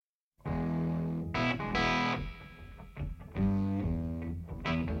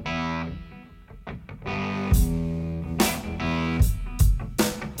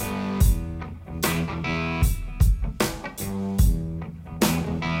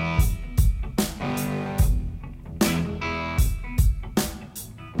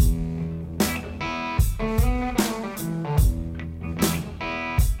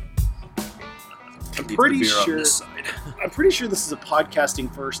pretty the beer on sure. this side. I'm pretty sure this is a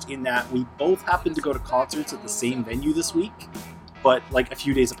podcasting first in that we both happened to go to concerts at the same venue this week, but like a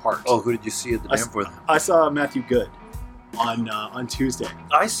few days apart. Oh, who did you see at the Danforth? I saw Matthew Good on Tuesday.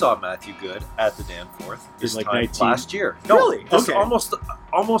 I saw Matthew Good at the Danforth this like time 19 last year. Really? This Okay.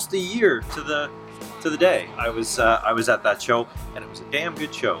 almost a year to the day. I was at that show, and it was a damn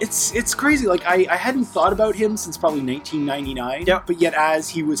good show. It's crazy. Like I hadn't thought about him since probably 1999. Yeah. But yet, as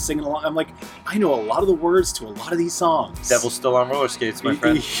he was singing along, I'm like, I know a lot of the words to a lot of these songs. Devil's still on roller skates, my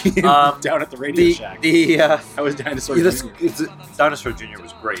friend. Down at the Radio Shack. I was Dinosaur Jr. Dinosaur Jr.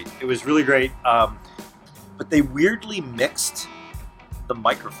 was great. It was really great. But they weirdly mixed the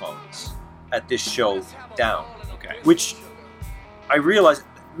microphones at this show down, Okay. which I realized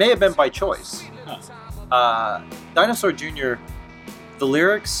may have been by choice. Dinosaur Jr., the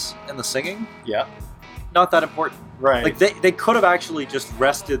lyrics and the singing, Yeah. not that important. Right. Like they could have actually just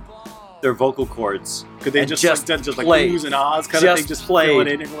rested their vocal cords. Could they and just just like play. oohs and ahs kind of thing, just fill it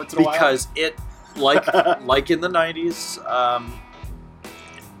in every once in a while? Because it, like in the 90s,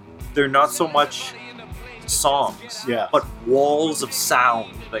 they're not so much songs, Yeah. but walls of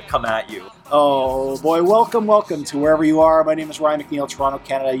sound that come at you. Oh boy, welcome to wherever you are. My name is Ryan McNeil, Toronto,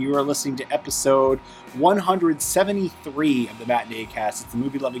 Canada. You are listening to episode 173 of the Matinee Cast. It's the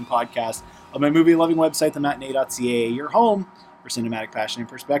movie-loving podcast of my movie-loving website, thematinee.ca, your home for cinematic passion and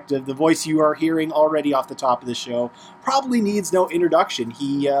perspective. The voice you are hearing already off the top of the show probably needs no introduction.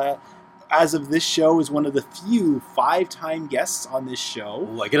 He, as of this show, is one of the few 5-time guests on this show.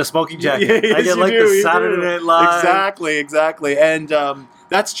 Ooh, I get a smoking jacket. Yes, I get you like do, the you Saturday do. Night Live. Exactly. And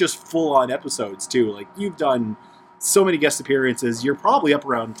that's just full-on episodes, too. Like, you've done so many guest appearances. You're probably up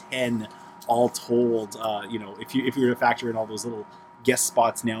around 10 all told, if you're to factor in all those little guest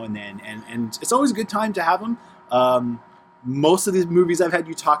spots now and then. And it's always a good time to have them. Most of these movies I've had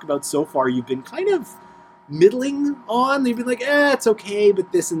you talk about so far, you've been kind of middling on. They've been like, it's okay,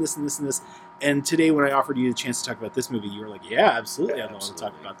 but this and this and this and this. And today, when I offered you the chance to talk about this movie, you were like, yeah, absolutely, I'd want to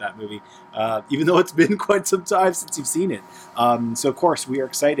talk about that movie, even though it's been quite some time since you've seen it. So, of course, we are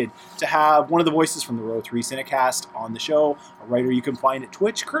excited to have one of the voices from the Row 3 Cinecast on the show, a writer you can find at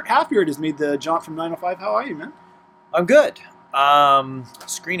Twitch. Kurt Halfyard has made the jaunt from 905. How are you, man? I'm good.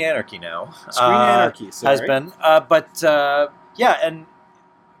 Screen Anarchy now. Screen Anarchy, sorry. Has been. Yeah, and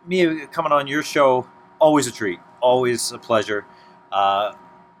me coming on your show, always a treat. Always a pleasure.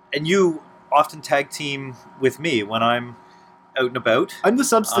 And you often tag team with me when I'm out and about. I'm the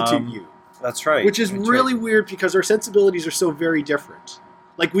substitute you. That's right. Which is really weird because our sensibilities are so very different.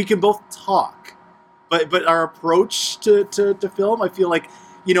 Like, we can both talk, but our approach to film, I feel like,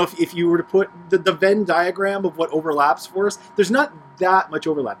 if you were to put the Venn diagram of what overlaps for us, there's not that much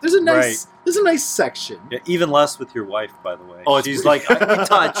overlap. There's a nice section. Yeah, even less with your wife, by the way. Oh, she's like, we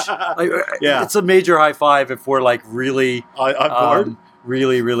touch. Like, yeah. It's a major high five if we're like really on board.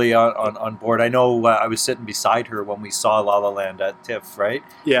 Really on board. I know I was sitting beside her when we saw La La Land at TIFF, right?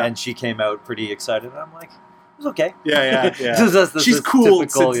 Yeah. And she came out pretty excited. And I'm like, it was okay. Yeah. That's She's cool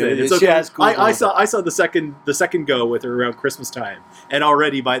typical, since then. yeah. It's okay. She has cool. I saw the second go with her around Christmas time, and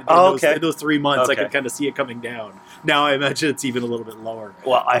already in those 3 months, I could kind of see it coming down. Now I imagine it's even a little bit lower.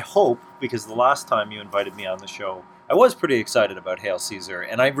 Well, I hope, because the last time you invited me on the show, I was pretty excited about Hail Caesar,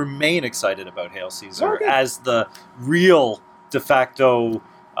 and I remain excited about Hail Caesar as the real de facto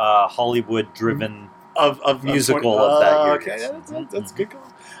Hollywood-driven musical of that year. Okay, that's a good call.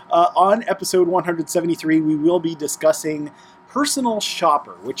 On episode 173, we will be discussing Personal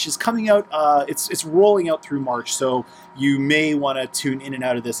Shopper, which is coming out. It's rolling out through March, so you may want to tune in and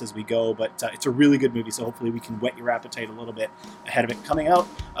out of this as we go. But it's a really good movie, so hopefully we can whet your appetite a little bit ahead of it coming out.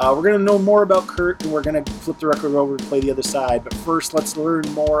 We're going to know more about Kurt, and we're going to flip the record over and play the other side. But first, let's learn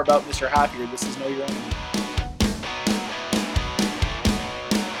more about Mr. Halfyard. This is Know Your Enemy.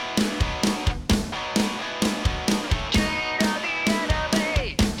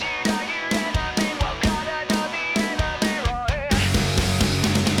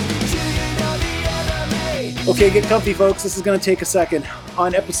 Okay, get comfy, folks. This is going to take a second.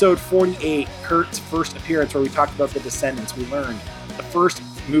 On episode 48, Kurt's first appearance, where we talked about The Descendants, we learned the first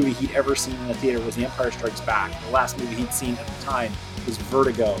movie he'd ever seen in the theater was The Empire Strikes Back. The last movie he'd seen at the time was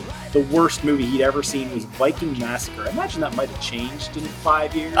Vertigo. The worst movie he'd ever seen was Viking Massacre. I imagine that might have changed in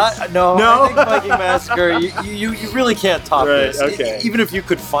 5 years. No. I think Viking Massacre, you really can't top this. Okay. Even if you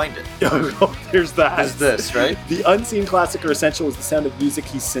could find it. There's that. There's this, right? The unseen classic or essential is The Sound of Music.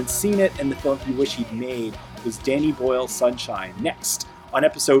 He's since seen it, and the film he wished he'd made was Danny Boyle's Sunshine. Next, on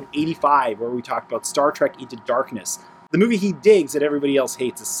episode 85, where we talked about Star Trek Into Darkness, The movie he digs that everybody else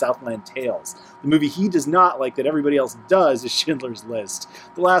hates is Southland Tales. The movie he does not like that everybody else does is Schindler's List.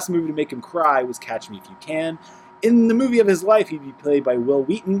 The last movie to make him cry was Catch Me If You Can. In the movie of his life, he'd be played by Will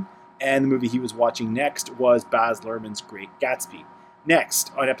Wheaton, and the movie he was watching next was Baz Luhrmann's Great Gatsby.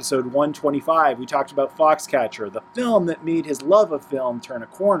 Next, on episode 125, we talked about Foxcatcher. The film that made his love of film turn a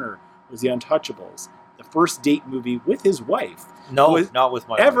corner was The Untouchables, the first date movie with his wife. No, not with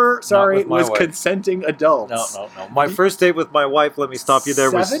my wife. Was wife. Consenting adults. No. My first date with my wife, let me stop you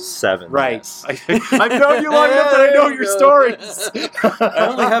there, was 7. Right. Yes. I've known you long enough that I know your stories. I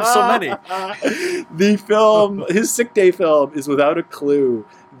only have so many. The film, his sick day film, is Without a Clue.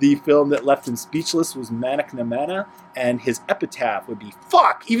 The film that left him speechless was Manic Namana, and his epitaph would be,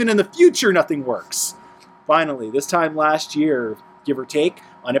 fuck, even in the future nothing works. Finally, this time last year, give or take,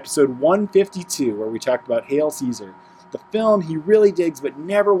 on episode 152, where we talked about Hail Caesar, the film he really digs but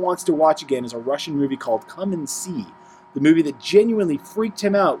never wants to watch again is a Russian movie called Come and See. The movie that genuinely freaked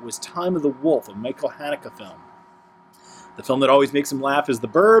him out was Time of the Wolf, a Michael Haneke film. The film that always makes him laugh is The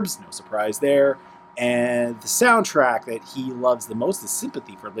Burbs, no surprise there. And the soundtrack that he loves the most is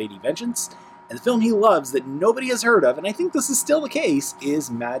Sympathy for Lady Vengeance. And the film he loves that nobody has heard of, and I think this is still the case, is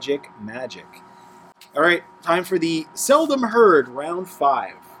Magic. All right, time for the seldom heard round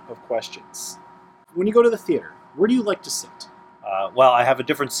 5 of questions. When you go to the theater, where do you like to sit? Well, I have a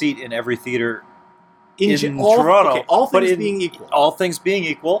different seat in every theater in Toronto. Toronto. All things being equal. All things being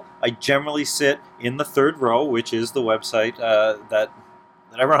equal, I generally sit in the third row, which is the website that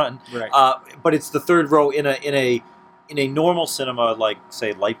I run. Right. But it's the third row in a normal cinema, like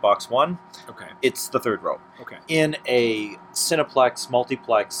say Lightbox One. Okay. It's the third row. Okay. In a Cineplex,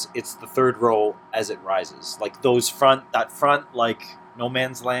 multiplex, it's the third row as it rises. Like that front, like No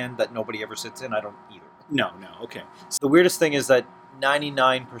Man's Land that nobody ever sits in. I don't either. No. Okay. So the weirdest thing is that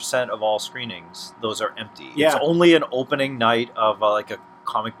 99% of all screenings, those are empty. Yeah. It's only an opening night of like a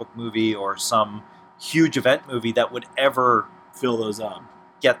comic book movie or some huge event movie that would ever fill those up.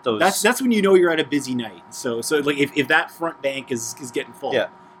 Get those. That's when you know you're at a busy night. So like if that front bank is getting full, yeah.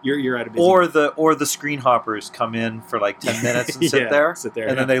 You're at a busy night. Or the screen hoppers come in for like 10 minutes and sit there,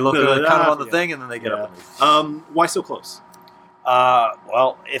 and then they look kind of on the thing, and then they get up and leave. Why so close?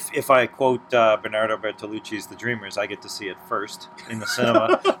 Well, if I quote Bernardo Bertolucci's The Dreamers, I get to see it first in the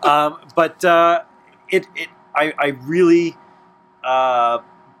cinema. But I really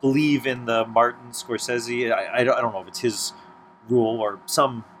believe in the Martin Scorsese. I don't know if it's his rule or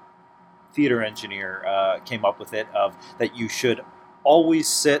some theater engineer came up with it, of that you should always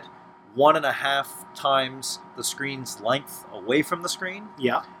sit 1.5 times the screen's length away from the screen.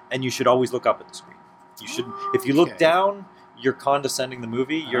 Yeah. And you should always look up at the screen. You should, if you look down, you're condescending the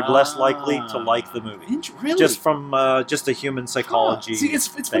movie. You're less likely to like the movie. Really? Just from just a human psychology. See, it's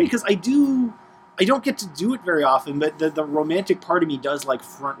funny because I don't get to do it very often, but the romantic part of me does like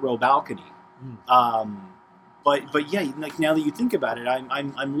front row balcony. But yeah, like now that you think about it,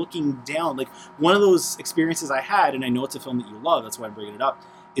 I'm looking down. Like one of those experiences I had, and I know it's a film that you love, that's why I'm bringing it up,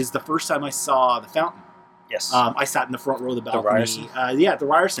 is the first time I saw The Fountain. Yes. I sat in the front row of the balcony. The Ryerson? Yeah, at the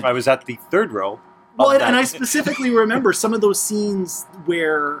Ryerson. I was at the third row. Well, and I specifically remember some of those scenes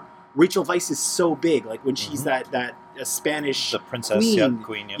where Rachel Weisz is so big, like when she's that Spanish the princess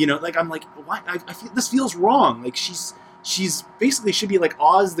queen. Yeah. You know, like I'm like, why? I feel this feels wrong. Like she's basically should be like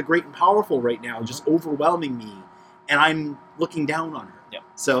Oz the Great and Powerful right now, just overwhelming me, and I'm looking down on her. Yeah.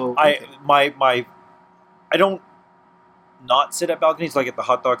 So I don't not sit at balconies. Like at the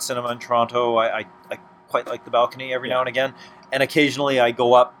Hot Dog Cinema in Toronto, I quite like the balcony every now and again, and occasionally I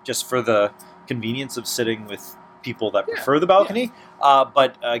go up just for the convenience of sitting with people that prefer the balcony.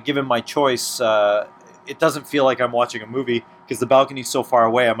 But given my choice, it doesn't feel like I'm watching a movie because the balcony's so far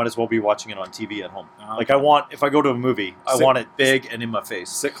away. I might as well be watching it on TV at home. Like if I go to a movie, I want it big and in my face.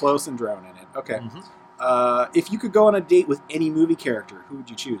 Sit close and drown in it. Okay. Mm-hmm. If you could go on a date with any movie character, who would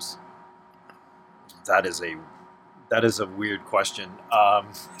you choose? That is a weird question.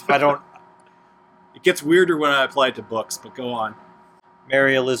 I don't. It gets weirder when I apply it to books, but go on.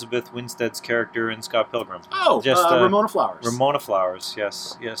 Mary Elizabeth Winstead's character in Scott Pilgrim. Oh, just Ramona Flowers. Ramona Flowers,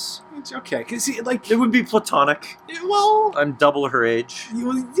 yes. It's okay, because like it would be platonic. Well, I'm double her age.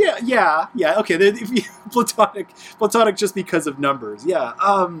 Yeah. Okay, if you, platonic, just because of numbers. Yeah.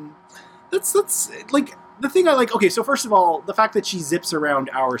 That's like the thing I like. Okay, so first of all, the fact that she zips around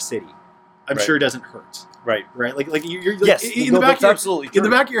our city, I'm sure doesn't hurt. Right. Like you're yes, in the back absolutely true. In the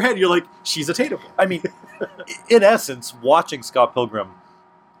back of your head, you're like, she's attainable. I mean, in essence, watching Scott Pilgrim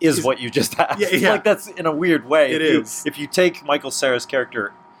is what you just asked. Yeah. Like that's in a weird way. It is. If you take Michael Cera's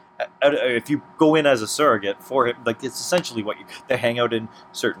character, if you go in as a surrogate for him, like it's essentially what they hang out in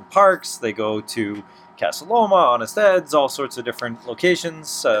certain parks. They go to Casa Loma, Honest Ed's, all sorts of different locations.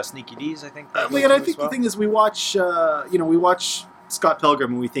 Sneaky D's, I think. they go And I to think as well. the thing is, we watch Scott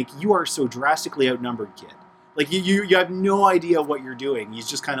Pilgrim, and we think you are so drastically outnumbered, kid. Like you have no idea what you're doing. He's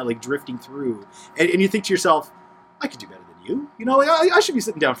just kind of like drifting through, and you think to yourself, I could do better than you. You know, like, I should be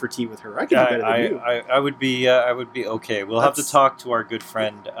sitting down for tea with her. I could do better than you. I would be okay. We'll have to talk to our good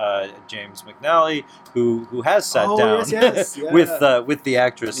friend James McNally, who has sat down yes, yeah. with the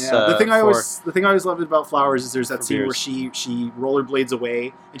actress. Yeah, the thing I always loved about Flowers is there's that scene where beers. she rollerblades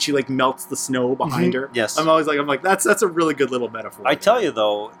away and she like melts the snow behind her. Yes, I'm like that's a really good little metaphor. I tell you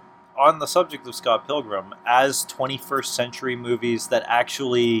though, on the subject of Scott Pilgrim, as 21st century movies that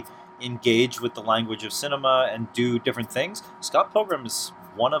actually engage with the language of cinema and do different things, Scott Pilgrim is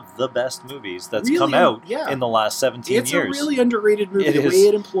one of the best movies that's really, come out yeah. in the last 17 It's years. a really underrated movie. It The is. way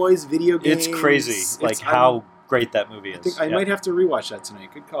it employs video games. It's crazy, how great that movie is. I think I might have to rewatch that tonight.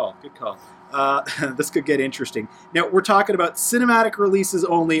 Good call. This could get interesting. Now, we're talking about cinematic releases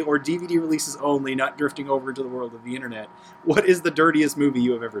only or DVD releases only, not drifting over into the world of the internet. What is the dirtiest movie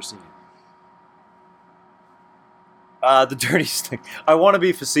you have ever seen? The dirtiest thing. I want to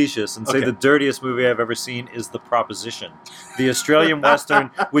be facetious and say Okay. the dirtiest movie I've ever seen is The Proposition, the Australian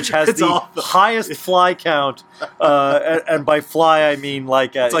Western, which has It's the awful. highest fly count, and by fly I mean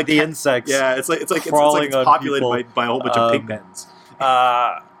like the insects. Yeah, it's crawling it's on populated people. by a whole bunch of pig pens.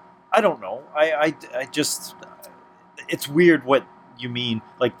 I don't know. I just it's weird what you mean.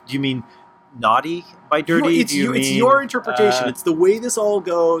 Like, do you mean naughty by dirty? It's your interpretation. It's the way this all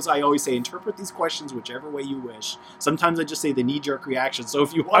goes. I always say interpret these questions whichever way you wish. Sometimes I just say the knee-jerk reaction. So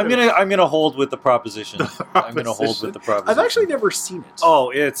if you want, I'm gonna hold with The Proposition. I'm gonna hold with The Proposition. I've actually never seen it. Oh,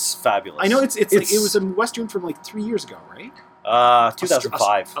 it's fabulous. I know it's like, it was a Western from like 3 years ago, right?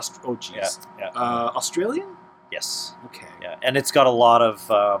 2005. Oh, jeez. Yeah. Australian? Yes. Okay. Yeah, and it's got a lot of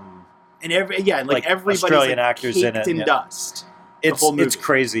And everybody's Australian like actors caked in it. in Yeah. dust. It's movie.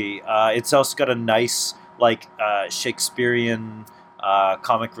 crazy. It's also got a nice Shakespearean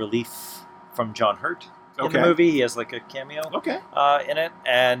comic relief from John Hurt in the movie. He has like a cameo in it,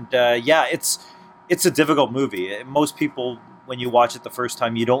 and it's a difficult movie. Most people, when you watch it the first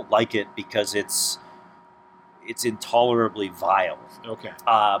time, you don't like it because it's intolerably vile. Okay.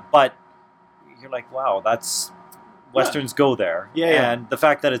 But you're like, wow, that's Westerns go there. Yeah. And the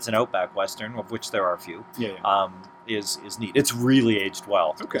fact that it's an Outback Western, of which there are a few, is neat. It's really aged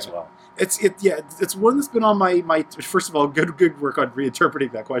well as well. It's one that's been on my first of all, good work on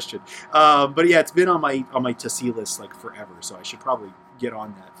reinterpreting that question. But yeah, it's been on my to see list like forever, so I should probably get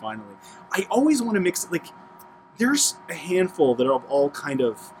on that finally. I always want to mix it, like there's a handful that have all kind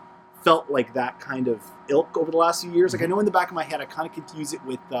of felt like that kind of ilk over the last few years. Like I know in the back of my head I kind of confuse it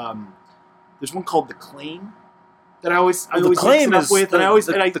with there's one called The Claim that I always mix it up with, and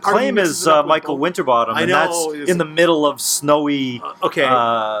The Claim is Michael Winterbottom, and that's in the middle of snowy.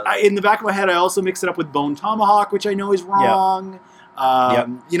 In the back of my head, I also mix it up with Bone Tomahawk, which I know is wrong.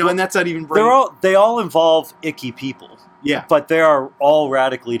 And that's not even. They all involve icky people. Yeah, but they are all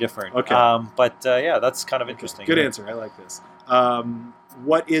radically different. Okay, that's kind of interesting. Good answer. I like this.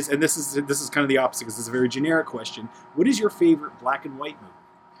 What is, and this is kind of the opposite because it's a very generic question. What is your favorite black and white movie?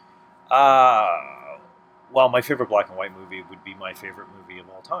 Well, my favorite black and white movie would be my favorite movie of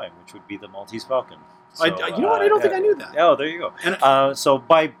all time, which would be The Maltese Falcon. So, you know what? I don't think I knew that. Oh, there you go. And, so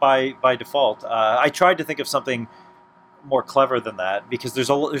by default, I tried to think of something more clever than that because there's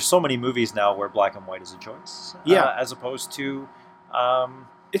so many movies now where black and white is a choice. As opposed to,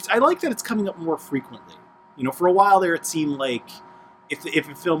 I like that it's coming up more frequently. You know, for a while there, it seemed like if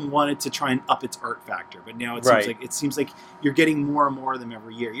a film wanted to try and up its art factor, but now it seems like you're getting more and more of them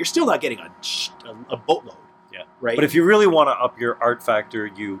every year. You're still not getting a boatload. Yeah. Right. But if you really want to up your art factor,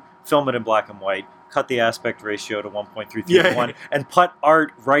 you film it in black and white, cut the aspect ratio to 1.33 to 1, and put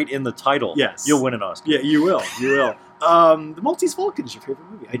art right in the title. Yes. You'll win an Oscar. Yeah, you will. The Maltese Falcon is your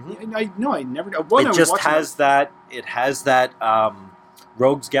favorite movie. I never. It just has that. It has that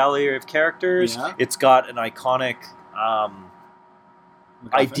rogues gallery of characters. Yeah. It's got an iconic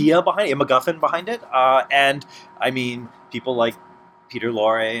idea behind it, a MacGuffin behind it, and I mean people like Peter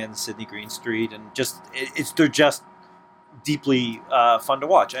Lorre and Sidney Greenstreet, and they're just deeply fun to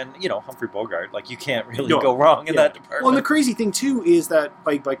watch. And Humphrey Bogart, like you can't really go wrong in that department. Well, and the crazy thing too is that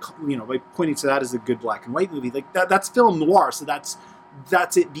by pointing to that as a good black and white movie, like that's film noir, so that's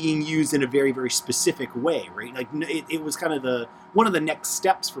it being used in a very, very specific way, right? Like it was kind of one of the next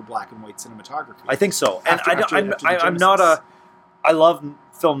steps for black and white cinematography. I think so, and I'm not I love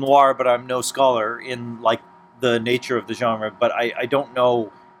film noir, but I'm no scholar in like the nature of the genre. But I don't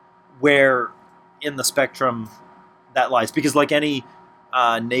know where in the spectrum that lies, because like any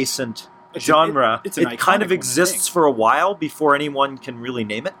nascent genre. It's an it kind iconic of one, I exists think. for a while before anyone can really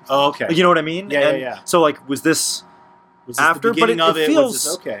name it. Oh, okay. You know what I mean? Yeah, yeah. So like, was this Was this after? the beginning But of it it? feels Was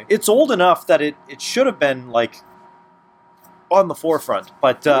this, okay. it's old enough that it should have been like on the forefront.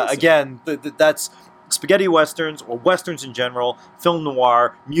 But again, that's spaghetti westerns or westerns in general, film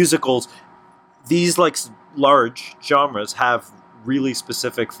noir, musicals. These like large genres have really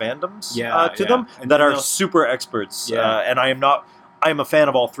specific fandoms to them And that are those- super experts. Yeah. And I am not. I'm a fan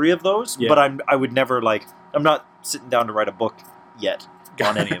of all three of those, Yeah. but I would never like. I'm not sitting down to write a book yet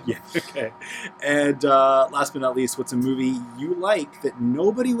on any of them. Yeah, okay. And last but not least, what's a movie you like that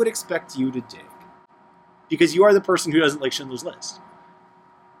nobody would expect you to dig? Because you are the person who doesn't like Schindler's List.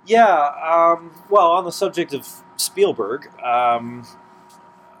 Yeah. Well, on the subject of Spielberg, I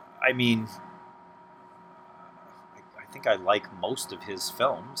mean, I think I like most of his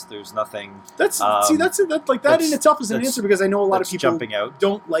films. There's nothing That's that in itself is an that's- answer because I know a lot of that's people jumping out.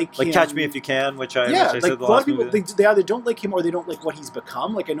 don't like Like him. Catch Me If You Can, which I Yeah, said like the a lot last of people, movie. they either don't like him or they don't like what he's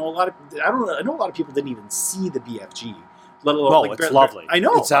become. Like I know a lot of people didn't even see the BFG, let alone. Oh, like, it's lovely. I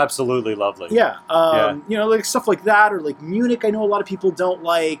know It's absolutely lovely. Yeah, Yeah. You know, like stuff like that, or like Munich. I know a lot of people don't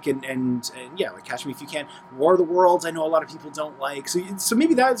like, and yeah, like Catch Me If You Can. War of the Worlds. I know a lot of people don't like. So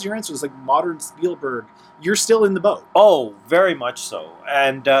maybe that's your answer. Is like modern Spielberg. You're still in the boat. Oh, very much so.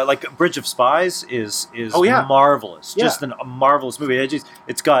 And like Bridge of Spies is Oh, yeah. marvelous. Yeah. Just a marvelous movie.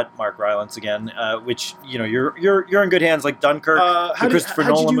 It's got Mark Rylance again, which you're in good hands. Like Dunkirk, the Christopher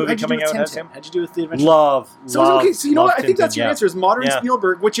Nolan movie coming out has him. How'd you do with the Adventure? Love. Okay, so you know what? I think that's your yeah. answer. Is modern Yeah.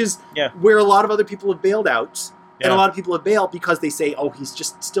 Spielberg, which is Yeah. where a lot of other people have bailed out, and Yeah. a lot of people have bailed because they say, "Oh, he's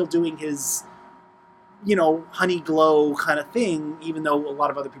just still doing his, honey glow kind of thing," even though a lot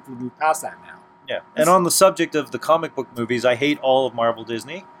of other people have moved past that now. Yeah. And on the subject of the comic book movies, I hate all of Marvel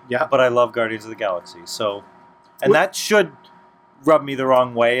Disney, Yeah. but I love Guardians of the Galaxy. So, and What- that should rub me the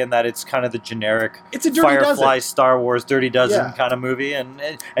wrong way, in that it's kind of the generic It's a Dirty Firefly, Dozen. Star Wars, Dirty Dozen Yeah. kind of movie, and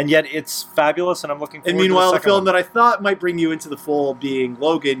yet it's fabulous, and I'm looking forward And to meanwhile, the the second film one. that I thought might bring you into the fold being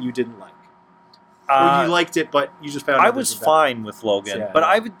Logan, you didn't like. Or you liked it, but you just found I others was were better. fine with Logan, Yeah, but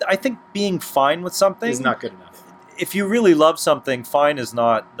yeah. I think being fine with something Is not good enough. If you really love something, fine is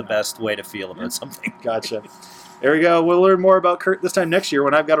not the No. best way to feel about something. Gotcha. There we go. We'll learn more about Kurt this time next year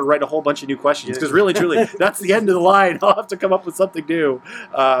when I've got to write a whole bunch of new questions. Because really, truly, that's the end of the line. I'll have to come up with something new.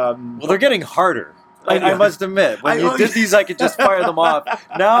 Well, they're getting harder. I must admit, when you did these, I could just fire them off.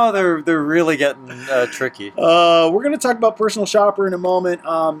 Now they're really getting tricky. We're going to talk about Personal Shopper in a moment.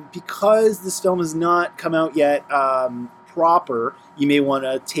 Because this film has not come out yet proper, you may want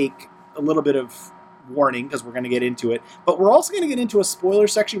to take a little bit of warning because we're going to get into it. But we're also going to get into a spoiler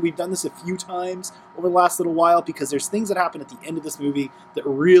section. We've done this a few times over the last little while because there's things that happen at the end of this movie that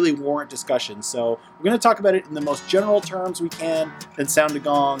really warrant discussion. So we're going to talk about it in the most general terms we can, then sound a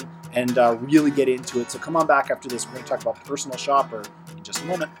gong, and really get into it. So come on back after this. We're going to talk about Personal Shopper in just a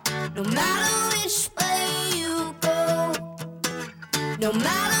moment. No matter which way you go, no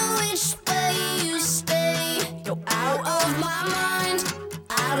matter which way you stay, you're out of my mind,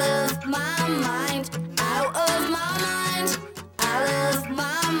 out of my mind, out of my mind, out of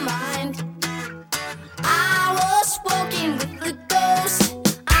my mind. I was walking with the ghost.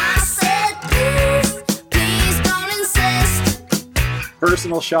 I said, please don't insist.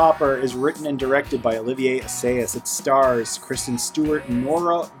 Personal Shopper is written and directed by Olivier Assayas. It stars Kristen Stewart,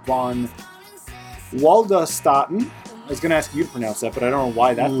 Nora von Waldestatten. I was going to ask you to pronounce that, but I don't know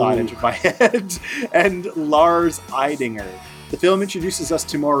why that thought entered my head. And Lars Eidinger. The film introduces us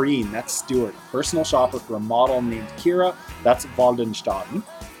to Maureen, that's Stewart, a personal shopper for a model named Kira, that's Waldenstatten.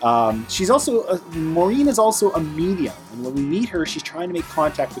 Maureen is also a medium, and when we meet her, she's trying to make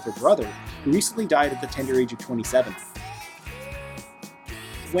contact with her brother, who recently died at the tender age of 27.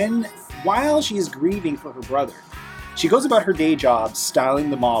 While she is grieving for her brother, she goes about her day job styling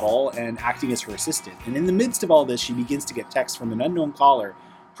the model and acting as her assistant, and in the midst of all this, she begins to get texts from an unknown caller,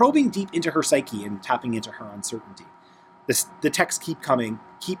 probing deep into her psyche and tapping into her uncertainty. The texts keep coming,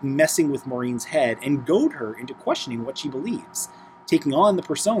 keep messing with Maureen's head, and goad her into questioning what she believes, taking on the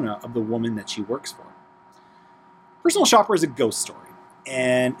persona of the woman that she works for. Personal Shopper is a ghost story,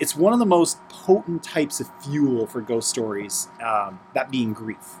 and it's one of the most potent types of fuel for ghost stories, that being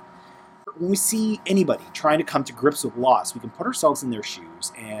grief. When we see anybody trying to come to grips with loss, we can put ourselves in their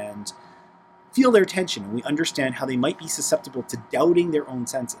shoes and feel their tension, and we understand how they might be susceptible to doubting their own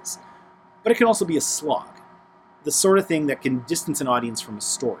senses. But it can also be a slog, the sort of thing that can distance an audience from a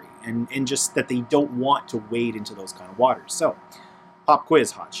story, and just that they don't want to wade into those kind of waters. So, pop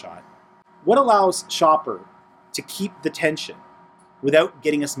quiz, hotshot. What allows Shopper to keep the tension without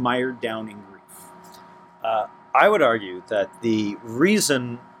getting us mired down in grief? I would argue that the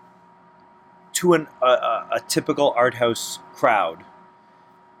reason to a typical art house crowd,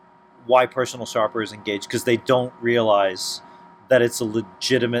 why Personal Shopper is engaged, because they don't realize that it's a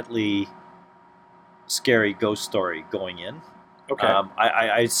legitimately scary ghost story going in. Okay.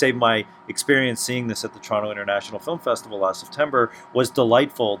 I'd say my experience seeing this at the Toronto International Film Festival last September was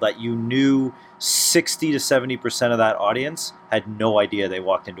delightful, that you knew 60 to 70% of that audience had no idea they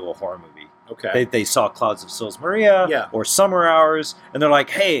walked into a horror movie. Okay. They saw Clouds of Sils Maria or Summer Hours, and they're like,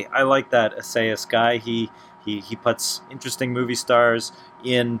 hey, I like that essayist guy. He puts interesting movie stars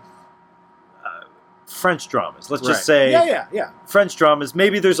in French dramas. Let's just say French dramas.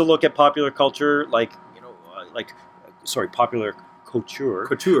 Maybe there's a look at popular culture, popular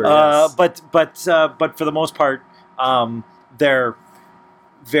couture. Yes. But for the most part, they're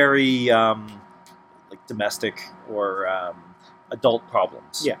very domestic or adult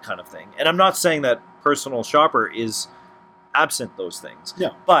problems, kind of thing. And I'm not saying that Personal Shopper is absent those things.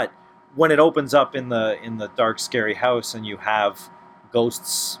 No. But when it opens up in the dark, scary house, and you have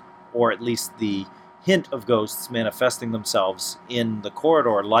ghosts, or at least the hint of ghosts manifesting themselves in the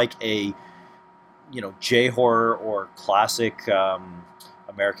corridor, like a J-horror or classic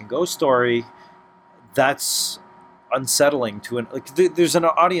American ghost story, that's unsettling to there's an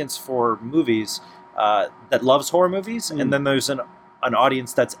audience for movies that loves horror movies, and then there's an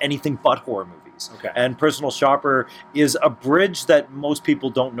audience that's anything but horror movies. Okay. And Personal Shopper is a bridge that most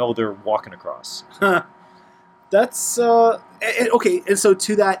people don't know they're walking across. That's okay. And so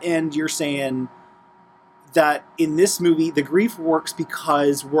to that end, you're saying that in this movie, the grief works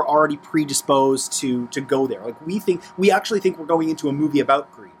because we're already predisposed to go there. Like we actually think we're going into a movie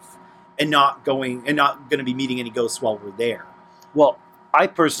about grief, and not going to be meeting any ghosts while we're there. Well, I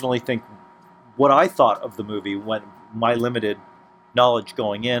personally think what I thought of the movie, when my limited knowledge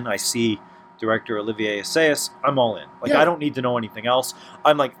going in, I see director Olivier Assayas, I'm all in. I don't need to know anything else.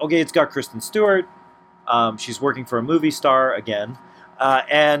 I'm like, okay, it's got Kristen Stewart. She's working for a movie star again,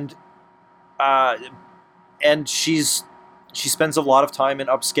 and she spends a lot of time in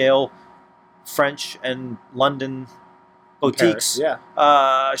upscale French and London boutiques,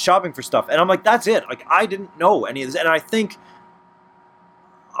 shopping for stuff. And I'm like, that's it. Like, I didn't know any of this. And I think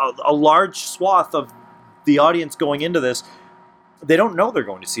a large swath of the audience going into this, they don't know they're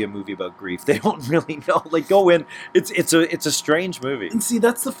going to see a movie about grief. They don't really know. Like, go in. It's a strange movie. And see,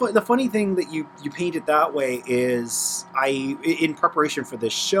 that's the funny thing that you paint it that way is in preparation for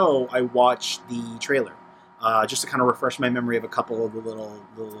this show, I watched the trailer. Just to kind of refresh my memory of a couple of the little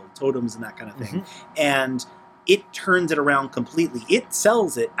totems and that kind of thing. Mm-hmm. And it turns it around completely. It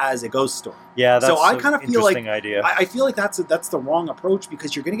sells it as a ghost story. Yeah, that's so I kind of feel like idea. I feel like that's the wrong approach,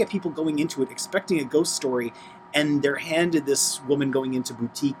 because you're going to get people going into it expecting a ghost story, and they're handed this woman going into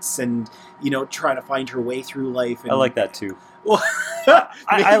boutiques and trying to find her way through life. And, I like that too. Well,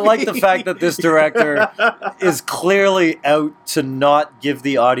 I like the fact that this director is clearly out to not give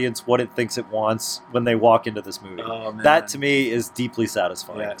the audience what it thinks it wants when they walk into this movie. Oh, man. That to me is deeply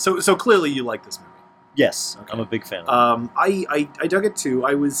satisfying. Yeah. So clearly you like this movie. Yes, okay. I'm a big fan of it. I dug it too.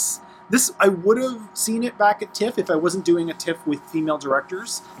 I would have seen it back at TIFF if I wasn't doing a TIFF with female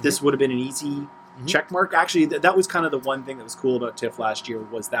directors. Mm-hmm. This would have been an easy check mark. Actually, that was kind of the one thing that was cool about TIFF last year,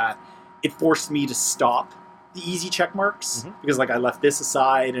 was that it forced me to stop the easy check marks, because I left this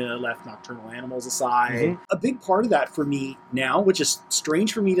aside and I left Nocturnal Animals aside. Mm-hmm. A big part of that for me now, which is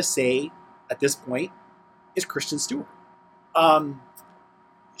strange for me to say at this point, is Kristen Stewart.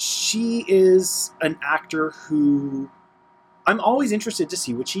 She is an actor who I'm always interested to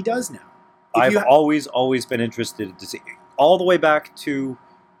see what she does now. I've always been interested to see, all the way back to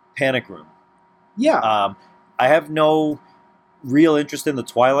Panic Room. Yeah. I have no real interest in the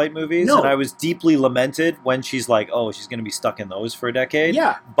Twilight movies, and I was deeply lamented when she's like, oh, she's going to be stuck in those for a decade.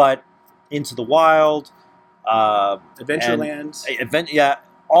 Yeah. But Into the Wild, Adventureland,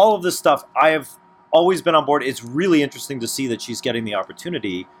 all of this stuff, I have always been on board. It's really interesting to see that she's getting the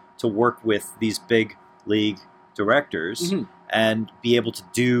opportunity to work with these big league directors and be able to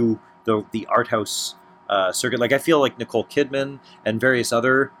do the art house circuit. Like, I feel like Nicole Kidman and various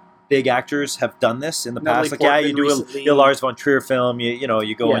other big actors have done this in the Natalie past. Portman You do a Lars von Trier film,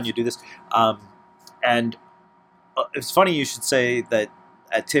 you go and you do this. And it's funny you should say that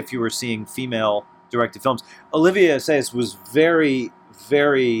at TIFF you were seeing female directed films. Olivia Assayas was very,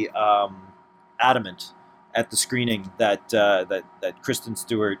 very adamant at the screening that Kristen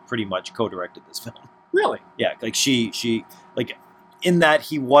Stewart pretty much co-directed this film. Really? Yeah, like she in that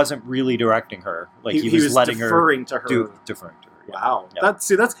he wasn't really directing her. Like he was letting deferring to her. deferring to her. Yeah. Wow, Yeah. that's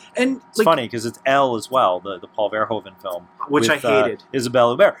and It's funny because it's Elle as well, the Paul Verhoeven film, which I with, hated.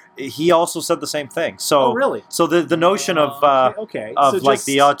 Isabelle Huppert. He also said the same thing. So, Oh, really? so the notion of okay. of So like just-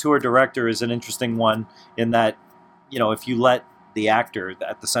 the auteur director is an interesting one in that, if you let the actor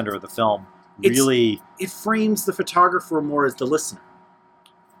at the center of the film really, it frames the photographer more as the listener.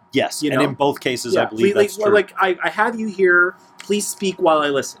 yes, you and know? in both cases, I believe like, that's true. like I have you here. Please speak while I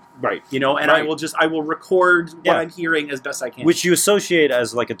listen. Right. And I Right. will record what Yeah. I'm hearing as best I can. Which you associate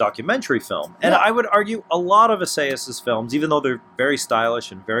as like a documentary film. And Yeah. I would argue a lot of essayist's films, even though they're very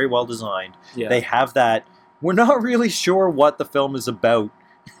stylish and very well designed, yeah, they have that we're not really sure what the film is about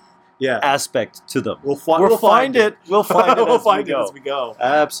yeah. aspect to them. We'll We'll find it. We'll find it we'll as find we it go. as we go.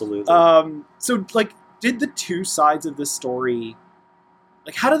 Absolutely. So like, did the two sides of this story,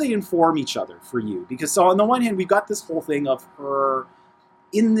 like, how do they inform each other for you? Because so on the one hand, we've got this whole thing of her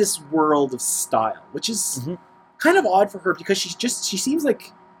in this world of style, which is Mhm. kind of odd for her because she seems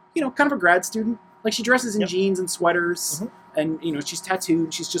like, kind of a grad student. Like, she dresses in Yep. jeans and sweaters, Mhm. and she's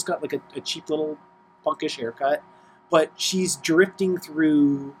tattooed. She's just got like a cheap little punkish haircut, but she's drifting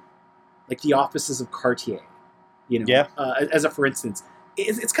through like the offices of Cartier. Yeah. As a for instance,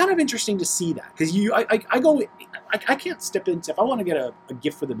 it's kind of interesting to see that because I can't step into if I want to get a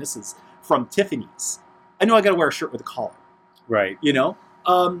gift for the missus from Tiffany's. I know I got to wear a shirt with a collar. Right.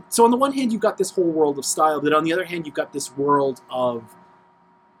 So on the one hand, you've got this whole world of style, but on the other hand, you've got this world of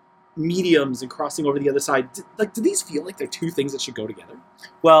mediums and crossing over the other side. Do these feel like they're two things that should go together?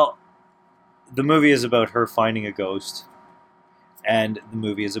 Well, the movie is about her finding a ghost, and the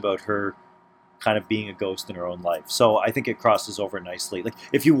movie is about her kind of being a ghost in her own life. So I think it crosses over nicely. Like,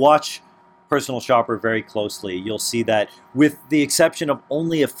 if you watch Personal Shopper very closely, you'll see that with the exception of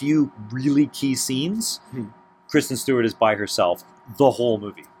only a few really key scenes, Kristen Stewart is by herself the whole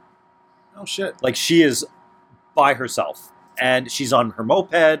movie. Oh shit! Like, she is by herself, and she's on her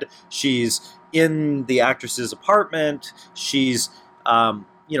moped. She's in the actress's apartment. She's,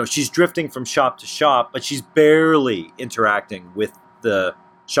 she's drifting from shop to shop, but she's barely interacting with the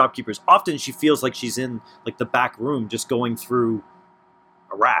shopkeepers. Often, she feels like she's in like the back room, just going through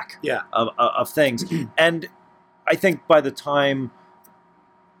a rack of things. And I think by the time,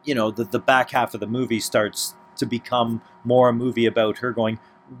 the back half of the movie starts to become more a movie about her going,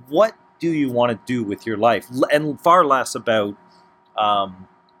 what do you want to do with your life? And far less about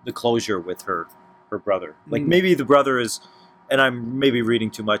the closure with her brother. Like, maybe the brother is, and I'm maybe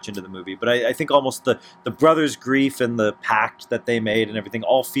reading too much into the movie, but I think almost the brother's grief and the pact that they made and everything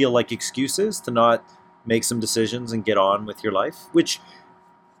all feel like excuses to not make some decisions and get on with your life, which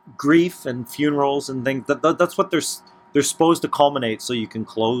grief and funerals and things, that's what they're supposed to culminate so you can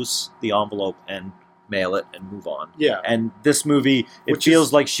close the envelope and mail it and move on. Yeah. And this movie, it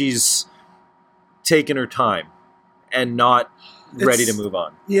feels like she's taken her time and not ready to move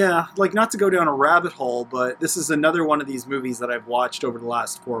on. Yeah, like, not to go down a rabbit hole, but this is another one of these movies that I've watched over the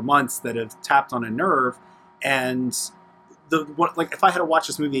last 4 months that have tapped on a nerve. And if I had to watch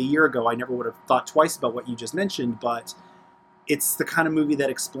this movie a year ago, I never would have thought twice about what you just mentioned. But it's the kind of movie that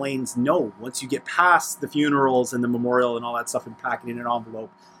explains, no, once you get past the funerals and the memorial and all that stuff and pack it in an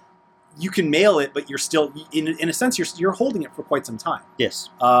envelope, you can mail it, but you're still, in a sense, you're holding it for quite some time. Yes.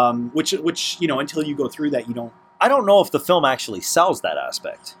 Which until you go through that, you don't. I don't know if the film actually sells that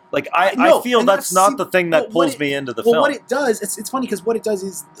aspect. Like, I No, feel and that's not the thing that pulls me into the film. Well, what it does, it's funny because what it does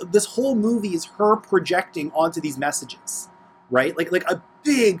is this whole movie is her projecting onto these messages, right? Like a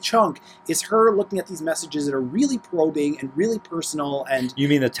big chunk is her looking at these messages that are really probing and really personal. And You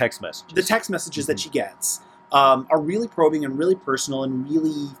mean the text messages? the text messages that she gets are really probing and really personal and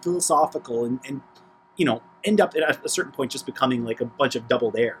really philosophical and end up at a certain point just becoming like a bunch of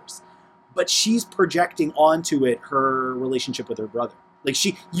doubled airs. But she's projecting onto it her relationship with her brother. Like,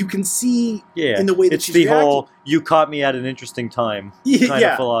 you can see in the way that it's she's the reacting. whole "you caught me at an interesting time" kind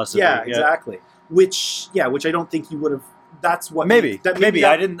of philosophy. Yeah, exactly. Which I don't think you would have. That's what Maybe that,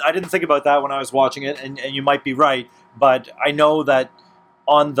 I didn't think about that when I was watching it, and you might be right. But I know that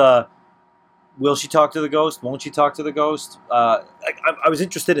on the will she talk to the ghost? Won't she talk to the ghost? I was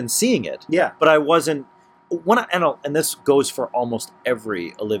interested in seeing it. Yeah, but I wasn't. And this goes for almost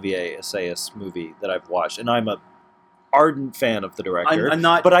every Olivier Assayas movie that I've watched, and I'm a ardent fan of the director. I'm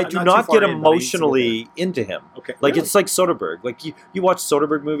not, but I I'm do not not too far get in, but I need to get emotionally into him. Okay, Like, really? it's like Soderbergh. Like, you watch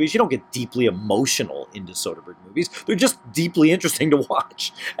Soderbergh movies, you don't get deeply emotional into Soderbergh movies. They're just deeply interesting to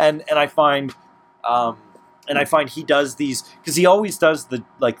watch. And I find he does these because he always does this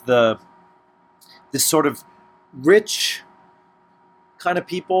sort of rich kind of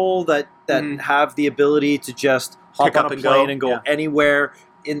people that have the ability to just hop Pick on up a and plane go, and go yeah. anywhere.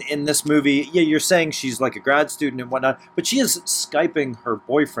 in this movie, yeah, you're saying she's like a grad student and whatnot, but she is Skyping her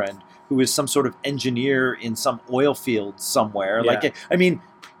boyfriend, who is some sort of engineer in some oil field somewhere. Yeah. Like, I mean,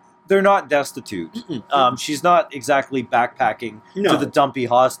 they're not destitute. She's not exactly backpacking No. to the dumpy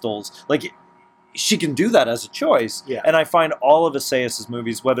hostels. Like, she can do that as a choice. Yeah. And I find all of Assayas'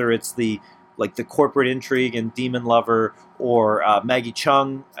 movies, whether it's the corporate intrigue in Demon Lover, or Maggie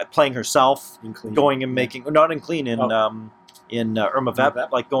Chung playing herself, In Clean. going and making, or not in Clean, in Irma Vep,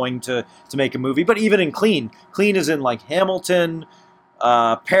 Vep. like going to make a movie. But even in Clean is in like Hamilton,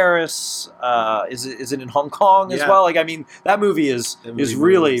 Paris, is it in Hong Kong as Yeah. well? Like, I mean, that movie is That movie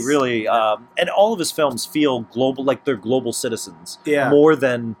really, rules. really, and all of his films feel global, like they're global citizens, Yeah. more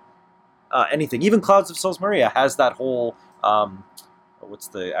than anything. Even Clouds of Sils Maria has that whole, what's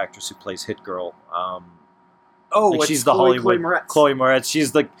the actress who plays Hit Girl? Like, it's she's the Chloe Hollywood Moretz. Chloe Moretz.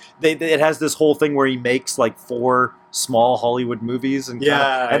 She's like, it has this whole thing where he makes like 4 small Hollywood movies and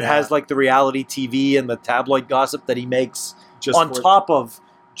Yeah, and yeah. has like the reality TV and the tabloid gossip that he makes Just on for- top of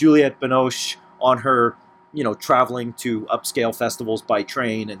Juliette Binoche on her, traveling to upscale festivals by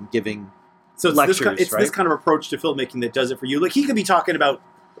train and giving. So it's lectures, this right? kind of approach to filmmaking that does it for you. Like he could be talking about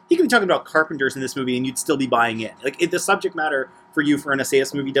carpenters in this movie, and you'd still be buying in. Like the subject matter for you for an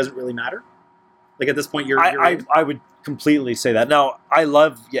Assayas movie doesn't really matter. Like at this point, you're I would completely say that. Now, I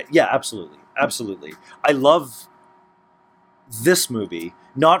love, absolutely. I love this movie,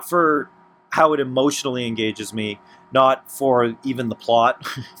 not for how it emotionally engages me, not for even the plot.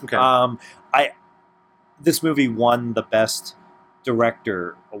 okay. This movie won the Best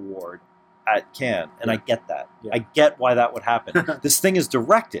Director award at Cannes, and I get that. Yeah. I get why that would happen. This thing is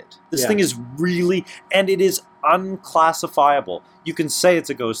directed. This Yeah. thing is really, and it is unclassifiable. You can say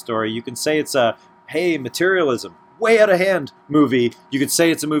it's a ghost story. You can say it's a, hey, materialism, way out of hand movie. You could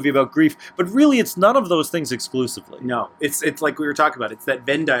say it's a movie about grief, but really it's none of those things exclusively. No, it's like we were talking about. It's that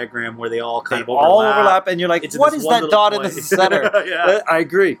Venn diagram where they all kind They of all overlap, and you're like, It's what this is one that little dot in point. the center? Yeah. I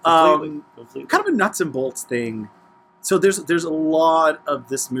agree. Completely. Kind of a nuts and bolts thing. So there's a lot of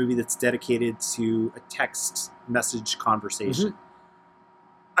this movie that's dedicated to a text message conversation.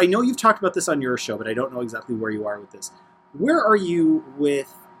 I know you've talked about this on your show, but I don't know exactly where you are with this. Where are you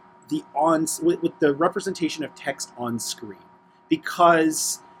with with the representation of text on screen?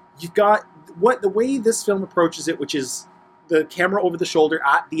 Because you've got the way this film approaches it, which is the camera over the shoulder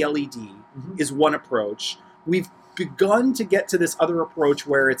at the LED, is one approach. We've begun to get to this other approach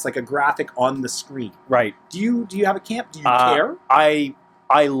where it's like a graphic on the screen. Right. Do you have a camp? Do you care?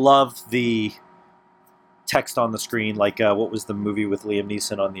 I love the text on the screen, like what was the movie with Liam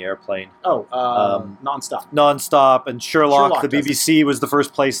Neeson on the airplane? Nonstop. Nonstop, and Sherlock the does BBC was the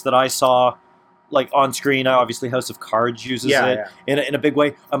first place that I saw like on screen. Obviously House of Cards uses it in a big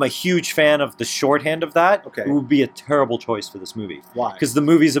way. I'm a huge fan of the shorthand of that. Okay. It would be a terrible choice for this movie. Why? Because the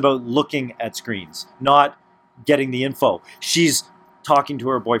movie's about looking at screens, not getting the info. She's talking to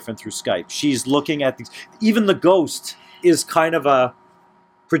her boyfriend through Skype. She's looking at things. Even the ghost is kind of a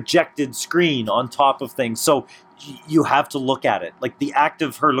projected screen on top of things. So you have to look at it. Like the act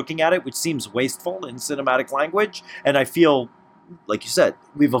of her looking at it, which seems wasteful in cinematic language. And I feel, like you said,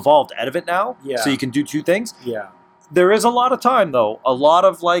 we've evolved out of it now. Yeah. So you can do 2 things. Yeah. There is a lot of time, though. A lot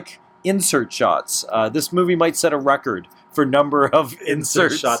of like insert shots. This movie might set a record for number of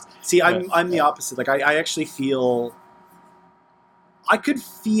insert shots. See, I'm the opposite. Like I actually feel I could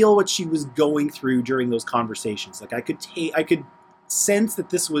feel what she was going through during those conversations. Like I could sense that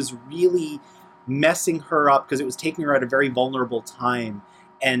this was really messing her up because it was taking her at a very vulnerable time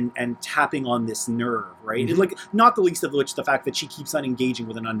and tapping on this nerve, right? Mhm. Like not the least of which the fact that she keeps on engaging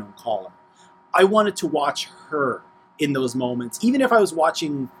with an unknown caller. I wanted to watch her in those moments, even if I was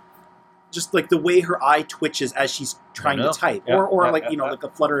watching just like the way her eye twitches as she's trying to type, Yeah, or yeah, like yeah, like a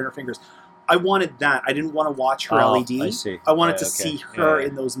flutter in her fingers. I wanted that. I didn't want to watch her Oh, LED. I see. I wanted Yeah, to okay. see her Yeah.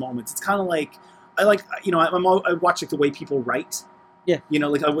 in those moments. It's kind of like I watch like the way people write. Yeah.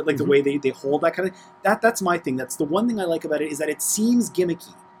 Like the way they hold that kind of that's my thing. That's the one thing I like about it is that it seems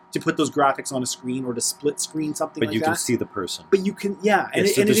gimmicky to put those graphics on a screen or to split screen something But like you that. can see the person. But you can, yeah, and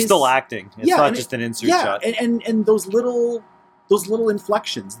So it they're is still acting. It's yeah, not and just an insert yeah, shot. and those little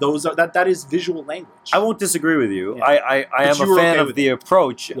inflections, that is visual language. I won't disagree with you. Yeah. I am you a were fan okay of with the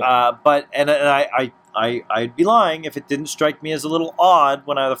approach, Yeah. but I'd be lying if it didn't strike me as a little odd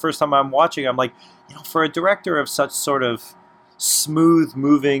when the first time I'm watching. I'm like, for a director of such sort of smooth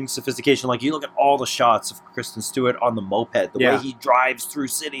moving sophistication, like you look at all the shots of Kristen Stewart on the moped, the way he drives through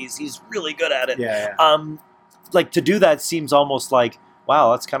cities, he's really good at it. Yeah. Like to do that seems almost like,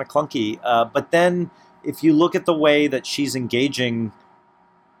 wow, that's kind of clunky. But then if you look at the way that she's engaging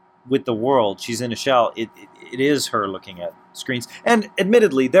with the world, she's in a shell. It is her looking at screens. And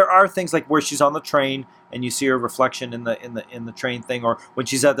admittedly, there are things like where she's on the train and you see her reflection in the train thing, or when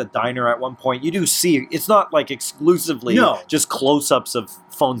she's at the diner at one point, you do see it's not like exclusively just close-ups of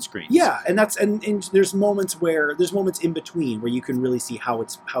phone screens. Yeah, and there's moments in between where you can really see how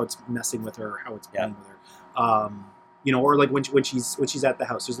it's messing with her, how it's playing with her. Or like when she's at the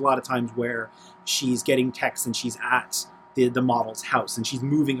house. There's a lot of times where she's getting texts and she's at the model's house and she's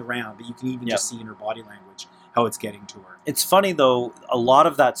moving around, but you can even just see in her body language how it's getting to her. It's funny though, a lot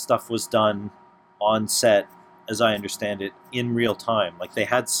of that stuff was done on set, as I understand it, in real time. Like they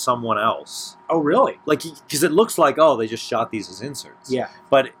had someone else. Oh, really? Like, because it looks like, they just shot these as inserts. Yeah.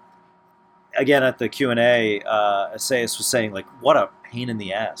 But again, at the Q&A, Assayas was saying, like, what a pain in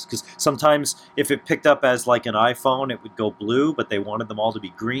the ass. Because sometimes if it picked up as like an iPhone, it would go blue, but they wanted them all to be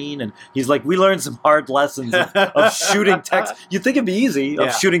green. And he's like, we learned some hard lessons of shooting text. You'd think it'd be easy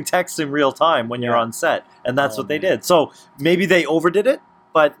of shooting text in real time when you're on set. And that's what they did. So maybe they overdid it,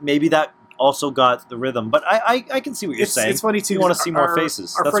 but maybe that also got the rhythm. But I can see what you're saying. It's funny too. You want to see more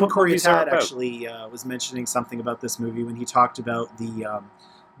faces. Our That's friend what Corey movies are Tad about. actually was mentioning something about this movie when he talked about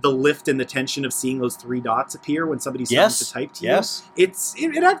the lift and the tension of seeing those three dots appear when somebody's starting to type to you. Yes.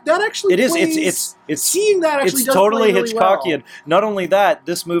 That actually It is. plays, It's seeing that actually it's does totally play really Hitchcockian. well. Not only that,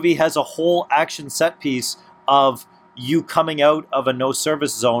 this movie has a whole action set piece of you coming out of a no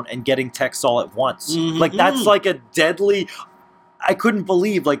service zone and getting text all at once. Mhm. Like that's like a deadly. I couldn't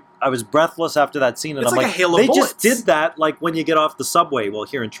believe, like, I was breathless after that scene, and It's I'm like like, a hail of they bullets. just did that, like, when you get off the subway. Well,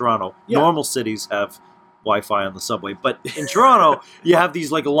 here in Toronto, normal cities have Wi-Fi on the subway, but in Toronto, you have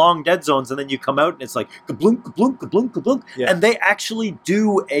these, like, long dead zones, and then you come out, and it's like, kablunk, kablunk, kablunk, kablunk, and they actually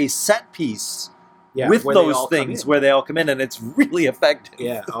do a set piece with where they those all come things in. where they all come in, and it's really effective.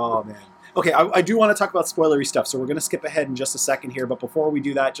 Yeah. Oh, man. Okay, I do want to talk about spoilery stuff, so we're going to skip ahead in just a second here. But before we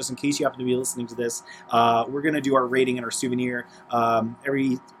do that, just in case you happen to be listening to this, we're going to do our rating and our souvenir.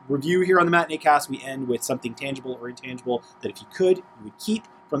 Every review here on the Matinee Cast, we end with something tangible or intangible that if you could, you would keep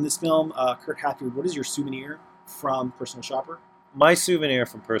from this film. Kurt Hatfield, what is your souvenir from Personal Shopper? My souvenir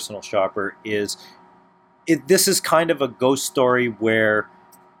from Personal Shopper is, this is kind of a ghost story where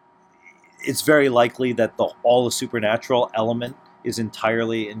it's very likely that all the supernatural element is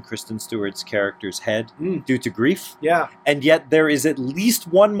entirely in Kristen Stewart's character's head due to grief. Yeah. And yet there is at least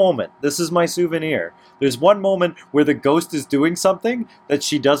one moment, this is my souvenir, there's one moment where the ghost is doing something that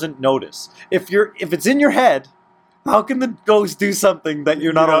she doesn't notice. If it's in your head, how can the ghost do something that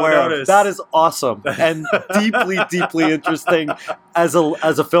you're not aware of? That is awesome and deeply, deeply interesting as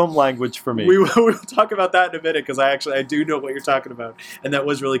a film language for me. We'll talk about that in a minute because I do know what you're talking about, and that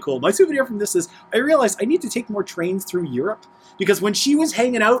was really cool. My souvenir from this is I realized I need to take more trains through Europe because when she was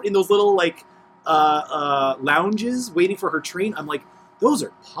hanging out in those little lounges waiting for her train, I'm like, those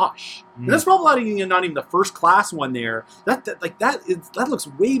are posh. And that's probably not even the first class one there. That looks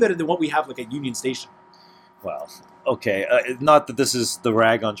way better than what we have like at Union Station. Well, okay, not that this is the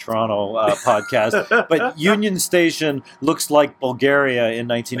Rag on Toronto podcast, but Union Station looks like Bulgaria in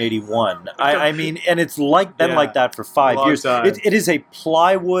 1981. I mean, and it's been like that for 5 years. It is a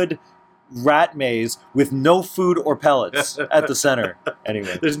plywood rat maze with no food or pellets at the center.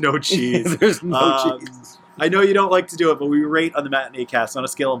 Anyway, there's no cheese. There's no cheese. I know you don't like to do it, but we rate on the Matinee Cast on a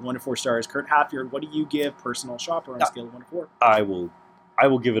scale of 1 to 4 stars. Kurt Hatfield, what do you give Personal Shopper on a scale of 1 to 4? I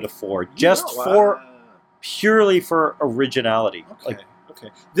will give it a 4, purely for originality.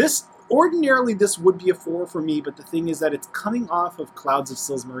 Okay. Ordinarily this would be a 4 for me, but the thing is that it's coming off of Clouds of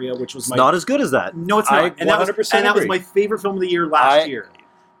Sils Maria, which was not as good as that. No, it's not. I 100% and that was my favorite film of the year last year.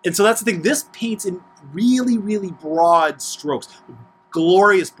 And so that's the thing. This paints in really, really broad strokes,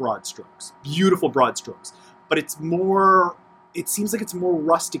 glorious broad strokes, beautiful broad strokes. But it seems like it's more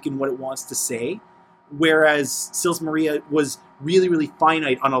rustic in what it wants to say. Whereas Sils Maria was really, really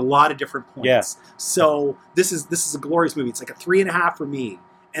finite on a lot of different points. Yeah. So this is a glorious movie. It's like a 3.5 for me.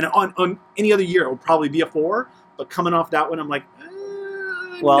 And on any other year, it would probably be a 4. But coming off that one, I'm like,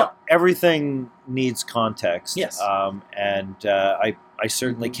 no. Everything needs context. Yes. I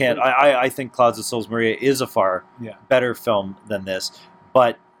certainly can't. I think Clouds of Sils Maria is a far better film than this.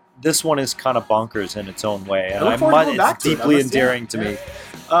 But this one is kind of bonkers in its own way. And it's deeply endearing to me.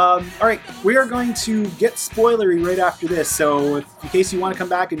 All right, we are going to get spoilery right after this. So in case you want to come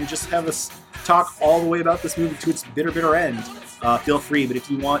back and just have us talk all the way about this movie to its bitter, bitter end, feel free. But if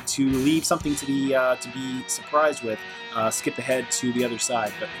you want to leave something to be surprised with, skip ahead to the other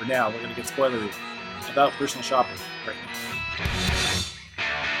side. But for now, we're going to get spoilery about Personal Shopper right now.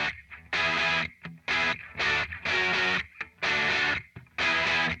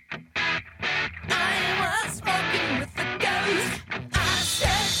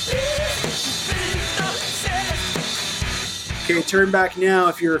 Okay, turn back now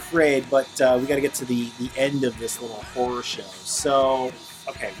if you're afraid, but we got to get to the end of this little horror show. So,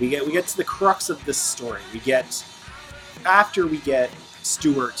 okay, we get to the crux of this story. After we get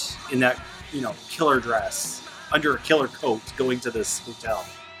Stuart in that, killer dress, under a killer coat, going to this hotel,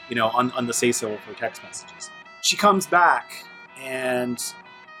 on the say-so of her text messages. She comes back, and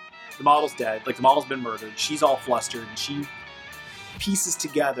the model's dead. Like, the model's been murdered. She's all flustered, and she pieces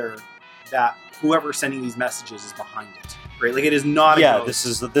together that whoever's sending these messages is behind it. Right? Like, it is not a ghost.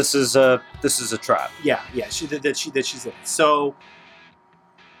 this is a trap. Yeah, she's in it. So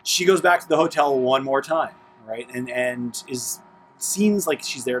she goes back to the hotel one more time, right? And seems like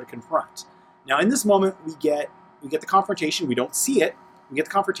she's there to confront. Now, in this moment, we get the confrontation. We don't see it. We get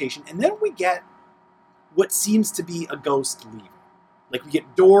the confrontation, and then we get what seems to be a ghost leaving. Like, we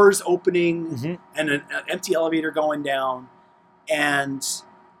get doors opening and an empty elevator going down, and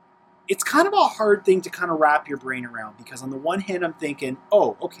it's kind of a hard thing to kind of wrap your brain around, because on the one hand, I'm thinking,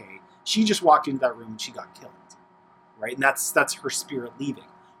 oh, okay, she just walked into that room and she got killed, right? And that's her spirit leaving.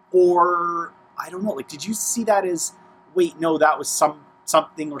 Or, I don't know, like, did you see that as, wait, no, that was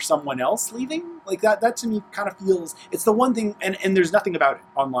something or someone else leaving? Like, that to me kind of feels, it's the one thing, and there's nothing about it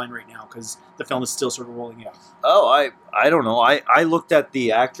online right now, because the film is still sort of rolling out. Oh, I don't know. I looked at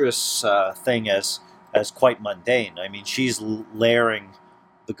the actress thing as quite mundane. I mean, she's layering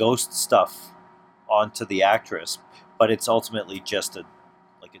the ghost stuff onto the actress, but it's ultimately just a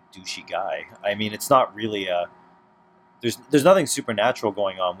douchey guy. I mean, it's not really there's nothing supernatural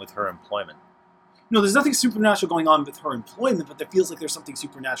going on with her employment. No, there's nothing supernatural going on with her employment, but there feels like there's something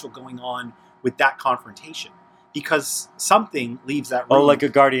supernatural going on with that confrontation, because something leaves that room. Oh, like a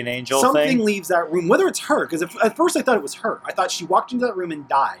guardian angel thing? Something leaves that room, whether it's her, because at first I thought it was her. I thought she walked into that room and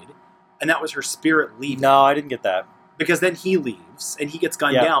died, and that was her spirit leaving. No, I didn't get that. Because then he leaves, and he gets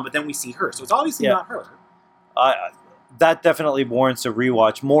gunned down, but then we see her. So it's obviously not her. That definitely warrants a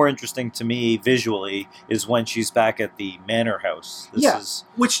rewatch. More interesting to me visually is when she's back at the manor house. That's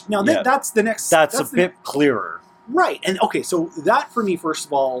the next... That's a bit clearer. Right. And, okay, so that for me, first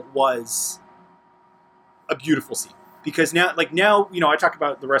of all, was a beautiful scene. Because now, I talk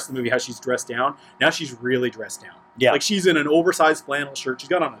about the rest of the movie, how she's dressed down. Now she's really dressed down. Yeah. Like, she's in an oversized flannel shirt. She's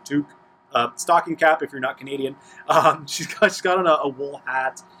got on a toque. Stocking cap if you're not Canadian. She's got on a wool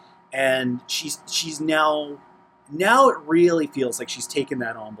hat, and she's now it really feels like she's taken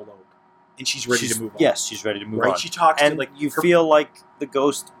that envelope and she's ready to move on. Yes, she's ready to move on. She talks and to you feel like the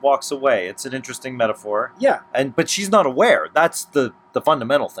ghost walks away. It's an interesting metaphor. Yeah, but she's not aware. That's the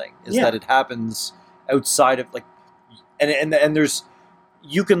fundamental thing is that it happens outside of and there's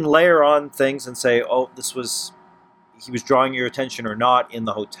you can layer on things and say, oh, he was drawing your attention or not in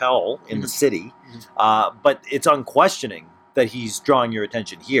the hotel, in the city, but it's unquestioning that he's drawing your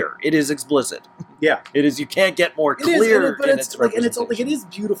attention here. It is explicit. Yeah. It is, you can't get more clear in its representation. And it is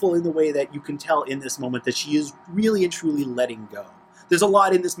beautiful in the way that you can tell in this moment that she is really and truly letting go. There's a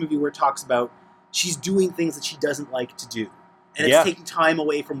lot in this movie where it talks about she's doing things that she doesn't like to do. And it's taking time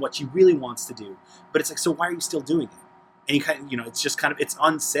away from what she really wants to do. But it's like, so why are you still doing it? And you kind of, it's just kind of, it's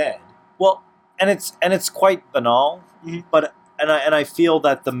unsaid. Well, and it's quite banal, but I feel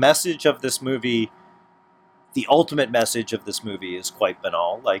that the message of this movie, the ultimate message of this movie, is quite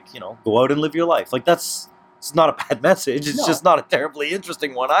banal. Like, go out and live your life. Like, it's not a bad message. It's just not a terribly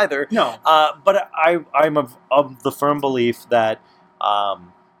interesting one either. No. But I'm of the firm belief that a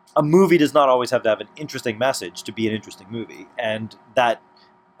movie does not always have to have an interesting message to be an interesting movie, and that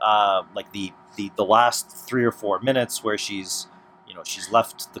like the last 3 or 4 minutes where she's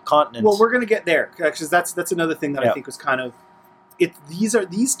left the continent. Well, we're going to get there, because that's another thing that I think was kind of...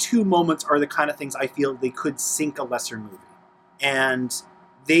 These two moments are the kind of things I feel they could sink a lesser movie. And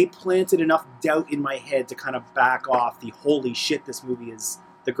they planted enough doubt in my head to kind of back off the holy shit, this movie is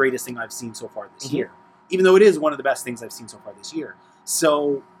the greatest thing I've seen so far this year. Even though it is one of the best things I've seen so far this year.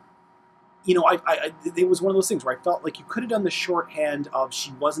 So, it was one of those things where I felt like you could have done the shorthand of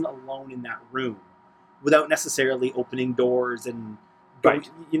she wasn't alone in that room without necessarily opening doors and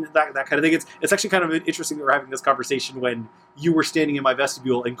that kind of thing. It's actually kind of interesting that we're having this conversation when you were standing in my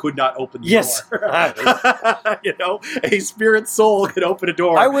vestibule and could not open the door. A spirit soul could open a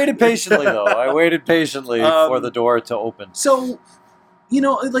door. I waited patiently, though. For the door to open. So,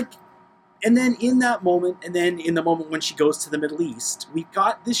 and then in that moment, and then in the moment when she goes to the Middle East, we've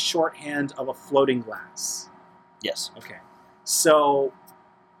got this shorthand of a floating glass. Yes. Okay. So,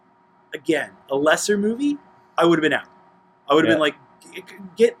 again, a lesser movie, I would have been out. I would have been like,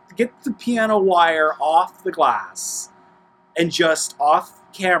 get the piano wire off the glass and just off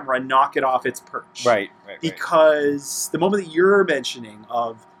camera knock it off its perch. Right. Because the moment that you're mentioning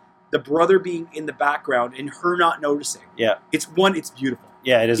of the brother being in the background and her not noticing. Yeah. It's beautiful.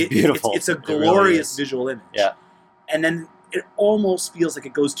 Yeah, it is beautiful. It's a It really glorious is. visual image. Yeah. And then it almost feels like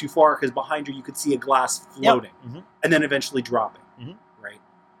it goes too far because behind her you could see a glass floating Mhm. and then eventually dropping. Mhm. Right.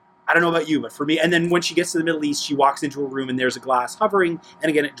 I don't know about you, but for me, and then when she gets to the Middle East, she walks into a room and there's a glass hovering, and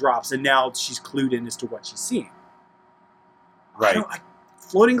again it drops, and now she's clued in as to what she's seeing. Right.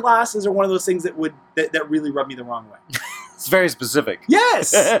 Floating glasses are one of those things that really rub me the wrong way. It's very specific.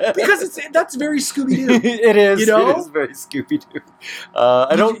 Yes, because that's very Scooby Doo. It is. You know? It is very Scooby Doo.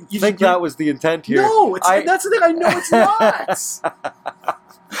 I don't think that was the intent here. No, that's the thing. I know it's not.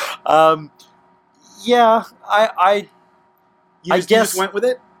 Yeah, I You guess- just went with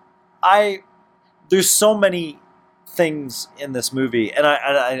it. there's so many things in this movie, and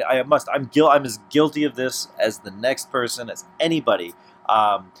I'm as guilty of this as the next person, as anybody.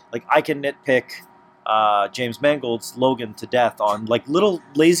 Like I can nitpick James Mangold's Logan to death on like little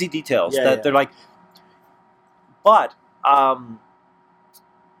lazy details they're like, but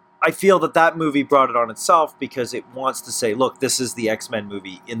I feel that movie brought it on itself because it wants to say, look, this is the X-Men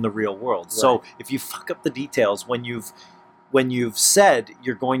movie in the real world. Right. So if you fuck up the details when you've said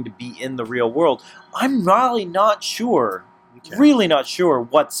you're going to be in the real world, I'm really not sure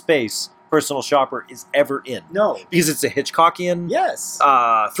what space Personal Shopper is ever in. No. Because it's a Hitchcockian Yes.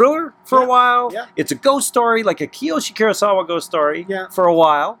 thriller for a while. Yeah. It's a ghost story, like a Kiyoshi Kurosawa ghost story for a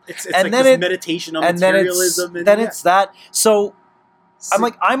while. It's and like then this meditation on materialism. It's that. So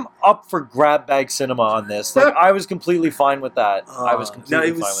I'm up for grab bag cinema on this. Like I was completely fine with that. I was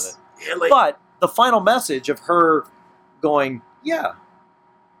completely fine with it. But the final message of her going, yeah,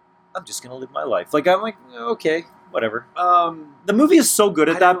 I'm just gonna live my life. Like I'm like, okay, whatever. The movie is so good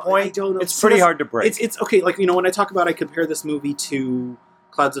at that point. I don't know. It's pretty hard to break. It's okay. Like when I talk about, I compare this movie to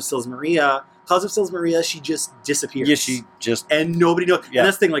Clouds of Sils Maria. Clouds of Sils Maria, she just disappears. Yeah, she just and nobody knows. Yeah. And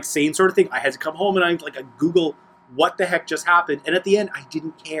that's the thing, like same sort of thing. I had to come home and I Google what the heck just happened, and at the end, I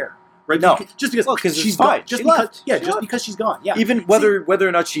didn't care. Right? No, just because she's fine. Gone. Just because she's gone. Yeah. Even whether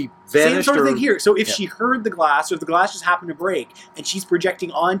or not she vanished. Same sort of thing here. So if she heard the glass, or if the glass just happened to break, and she's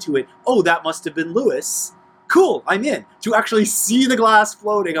projecting onto it, oh, that must have been Lewis. Cool, I'm in. To actually see the glass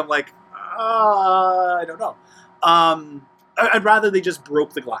floating, I'm like, I don't know. I'd rather they just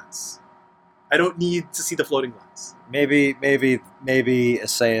broke the glass. I don't need to see the floating glass. Maybe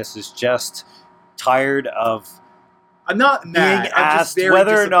Assayas is just tired of I'm not mad. being I'm asked just very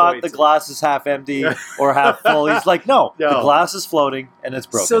whether or not the disappointed. glass is half empty or half full. He's like, no, the glass is floating and it's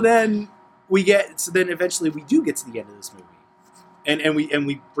broken. So then eventually we do get to the end of this movie. And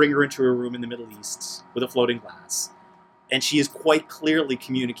we bring her into a room in the Middle East with a floating glass. And she is quite clearly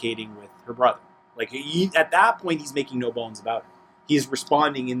communicating with her brother. Like at that point he's making no bones about it. He's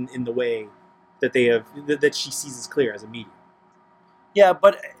responding in the way that that she sees as clear as a medium. Yeah,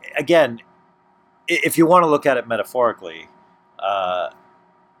 but again, if you want to look at it metaphorically,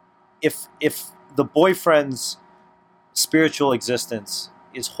 if the boyfriend's spiritual existence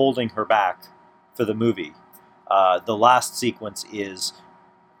is holding her back for the movie, the last sequence is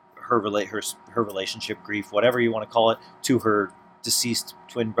her relationship, grief, whatever you want to call it, to her deceased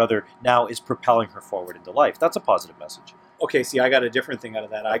twin brother now is propelling her forward into life. That's a positive message. Okay, see, I got a different thing out of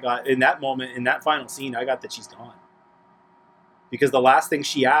that. I got, in that moment, in that final scene, I got that she's gone. Because the last thing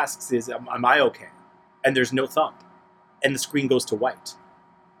she asks is, am I okay? And there's no thump. And the screen goes to white.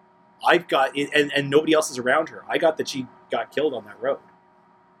 I've got, and nobody else is around her. I got that she got killed on that road.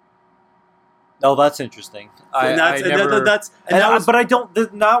 No, that's interesting. But I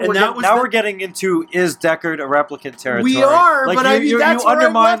don't. Now we're getting into, is Deckard a replicant territory? We are, like, but I mean, you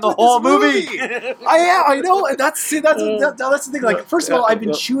undermine the whole movie. I know, and that's the thing. Like, first of all, I've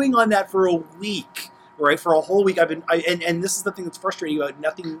been chewing on that for a week, right? For a whole week, and this is the thing that's frustrating about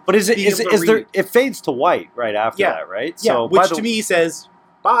nothing. But is there? It fades to white right after that, right? Yeah, so, which to me says,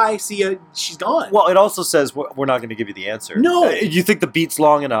 bye, see ya, she's gone. Well, it also says we're not going to give you the answer. No, you think the beat's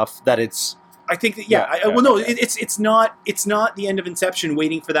long enough that it's. I think that it's not the end of Inception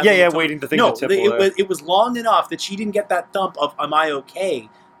waiting for that. Waiting to think. It was long enough that she didn't get that thump of "Am I okay?"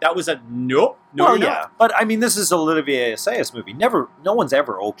 That was a nope. No, well, yeah, but I mean, this is a Olivier Assayas movie. No one's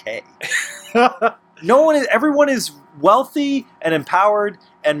ever okay. Everyone is wealthy and empowered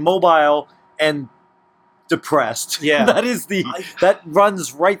and mobile and depressed. Yeah, that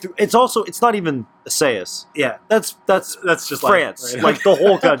runs right through. It's not even Assayas. Yeah, that's just France, right? Like the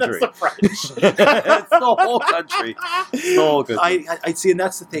whole country. That's the French. It's the whole country. The whole country. I see, and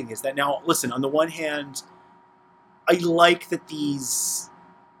that's the thing is that now. Listen, on the one hand, I like that these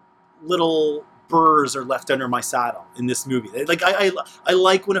little burrs are left under my saddle in this movie. Like I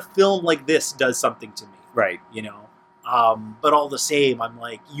like when a film like this does something to me. Right. You know, But all the same, I'm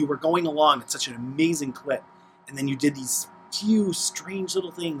like, you were going along at such an amazing clip, and then you did these few strange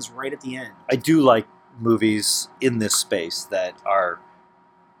little things right at the end. I do like movies in this space that are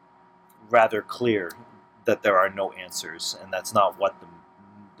rather clear that there are no answers, and that's not what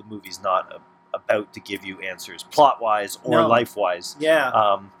the movie's not about to give you answers, plot-wise or No. life-wise. Yeah.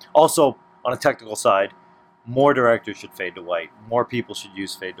 Also, on a technical side, more directors should fade to white. More people should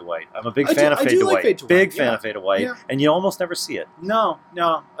use fade to white. I'm a big fan of I fade do to like white. fade to Big white, fan yeah. of fade to white, Yeah. and you almost never see it. No.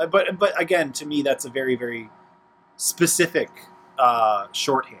 But again, to me, that's a very, very specific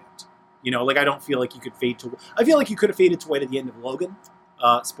shorthand. You know, like I don't feel like you could fade to. I feel like you could have faded to white at the end of Logan.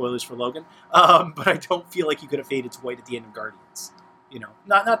 Spoilers for Logan. But I don't feel like you could have faded to white at the end of Guardians. You know,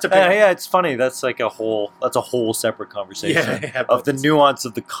 not to. Yeah, it's funny. That's like a whole separate conversation of the nuance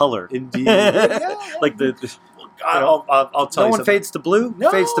of the color. Indeed. Like I'll tell no you one something. fades to blue,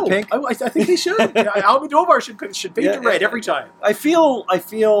 No, fades to pink. I think they should. Almodovar should fade Yeah, to red yeah. every time. I feel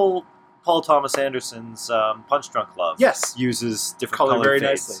Paul Thomas Anderson's Punch Drunk Love Yes. uses different Color color very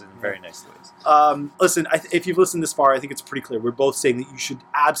fades nicely. in very nice ways. Listen, if you've listened this far, I think it's pretty clear. We're both saying that you should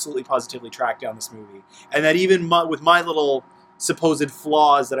absolutely positively track down this movie, and that even with my little supposed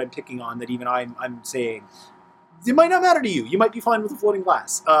flaws that I'm picking on, that even I'm saying, it might not matter to you. You might be fine with a floating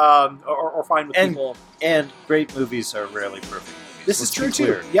glass, or fine with people. And great movies are rarely perfect. This Let's is true be too.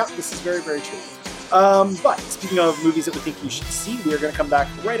 clear. Yep, this is very, very true. But speaking of movies that we think you should see, we are going to come back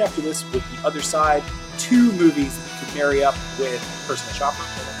right after this with The Other Side. 2 movies that could marry up with Personal Shopper.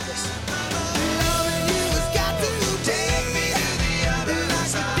 Hold on to this.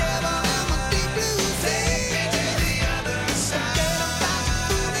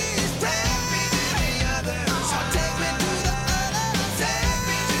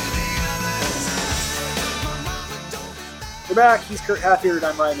 We're back. He's Kurt Hatfield, and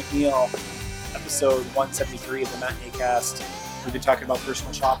I'm Ryan McNeil. Episode 173 of the Matinee Cast. We've been talking about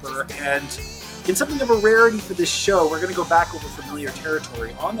Personal Shopper, and in something of a rarity for this show, we're going to go back over familiar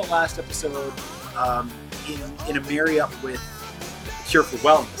territory. On the last episode, in a marry-up with Cure for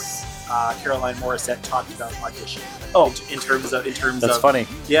Wellness, Caroline Morissette talked about Audition. Oh. in terms That's of funny.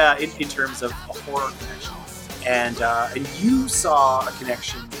 yeah, in terms of a horror connection, and you saw a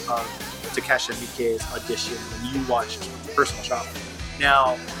connection of Takeshi Miike's Audition when you watched Personal Shopper.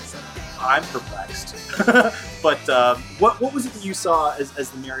 Now, I'm perplexed, but what was it that you saw as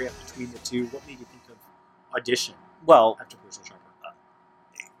the marry-up between the two? What made you think of Audition Well, after Personal Shopper?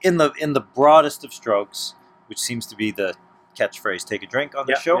 in the broadest of strokes, which seems to be the catchphrase "take a drink" on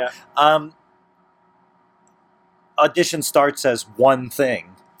the show. Yeah. Audition starts as one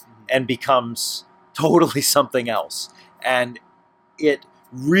thing and becomes totally something else, and it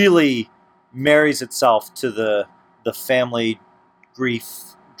really marries itself to the family grief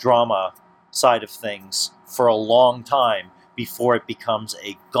drama side of things for a long time before it becomes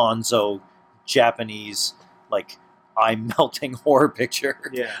a gonzo Japanese like eye-melting horror picture,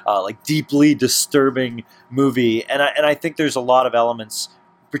 Yeah. like deeply disturbing movie. And I think there's a lot of elements,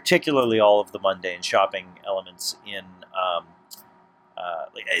 particularly all of the mundane shopping elements in.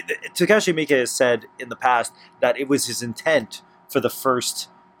 Takeshi Miike has said in the past that it was his intent for the first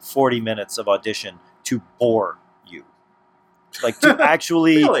 40 minutes of Audition to bore you, like to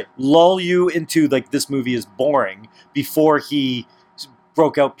actually Really? lull you into like this movie is boring before he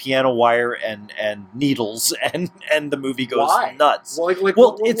broke out piano wire and needles and the movie goes Why? nuts. Well, like,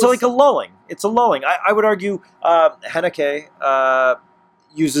 Well, what it's was- like a lulling. It's a lulling. I would argue Haneke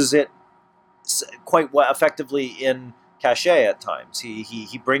uses it quite effectively in Cachet at times.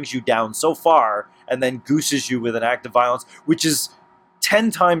 He brings you down so far and then gooses you with an act of violence, which is 10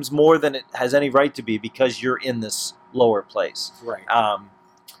 times more than it has any right to be because you're in this lower place. right.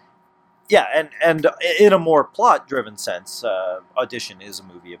 Yeah, and in a more plot-driven sense, Audition is a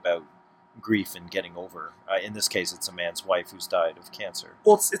movie about grief and getting over. In this case, it's a man's wife who's died of cancer.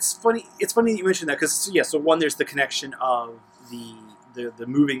 Well, it's funny. It's funny that you mentioned that because so one, there's the connection of the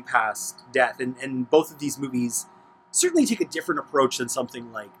moving past death, and both of these movies certainly take a different approach than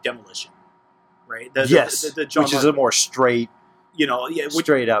something like Demolition, right? The John which is a Mark- more straight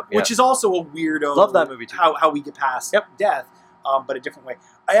straight up. Yeah. which is also a weirdo. Love that movie too. How we get past Yep. death, but a different way.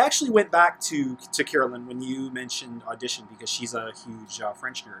 I actually went back to Carolyn when you mentioned Audition because she's a huge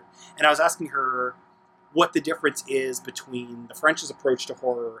French nerd, and I was asking her what the difference is between the French's approach to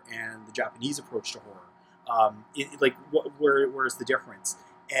horror and the Japanese approach to horror. Where is the difference?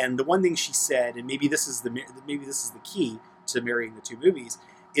 And the one thing she said, and maybe this is the key to marrying the two movies,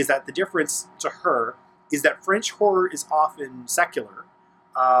 is that the difference to her is that French horror is often secular,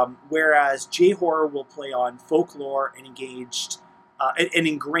 whereas J-horror will play on folklore and engaged and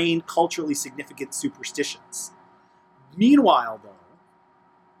ingrained culturally significant superstitions. Meanwhile, though,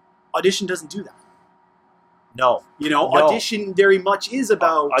 Audition doesn't do that. No. No. Audition very much is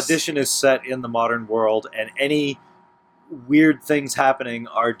about... Audition is set in the modern world, and any weird things happening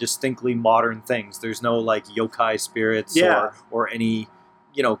are distinctly modern things. There's no, like, yokai spirits or any,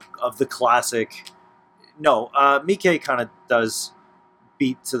 of the classic... No, Miike kind of does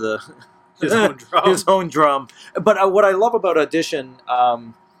beat to the... his own drum. But what I love about Audition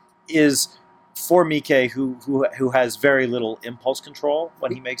is for Miike, who has very little impulse control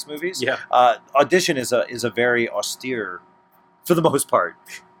when he makes movies. Yeah. Audition is a very austere, for the most part,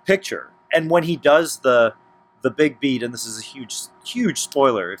 picture. And when he does the big beat, and this is a huge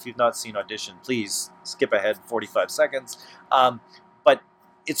spoiler if you've not seen Audition, please skip ahead 45 seconds. But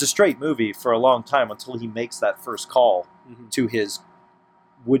it's a straight movie for a long time until he makes that first call to his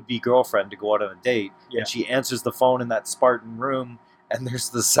would-be girlfriend to go out on a date, and she answers the phone in that Spartan room, and there's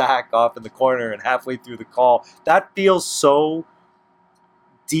the Zach off in the corner, and halfway through the call, that feels so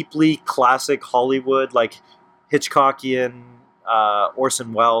deeply classic Hollywood, like Hitchcockian,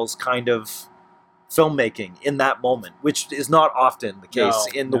 Orson Welles kind of filmmaking in that moment, which is not often the case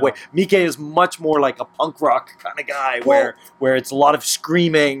way. Miike is much more like a punk rock kind of guy, where it's a lot of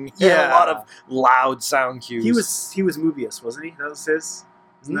screaming, and a lot of loud sound cues. He was Mobius, wasn't he? That was his.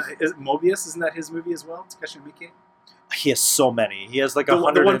 Mobius? Isn't that his movie as well? Takashi Miike. He has so many. He has like the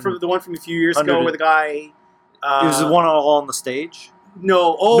one from a few years ago where the guy. It was the one all on the stage.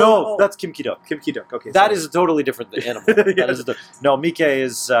 No, that's Kim Ki-duk. Kim Ki-duk. Okay, that is a totally different animal. No, Miike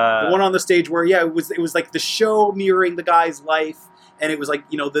is the one on the stage where it was like the show mirroring the guy's life, and it was like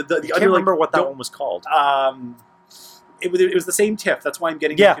I can't remember what that one was called. It was the same TIFF. That's why I'm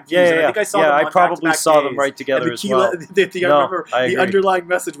getting confused. I think I saw them on I probably back-to-back saw days. them right together and as well. I remember the underlying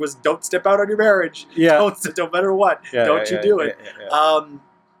message was, "Don't step out on your marriage. Don't matter what. Don't you do it."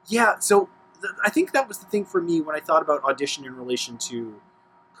 So I think that was the thing for me when I thought about Audition in relation to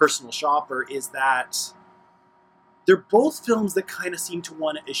Personal Shopper, is that they're both films that kind of seem to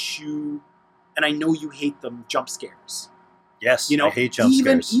want to eschew, and I know you hate them, jump scares. Yes, I hate jump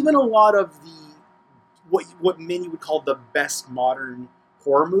scares. Even a lot of the what many would call the best modern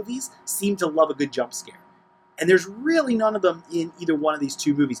horror movies seem to love a good jump scare. And there's really none of them in either one of these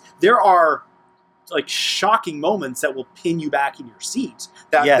two movies. There are like shocking moments that will pin you back in your seat.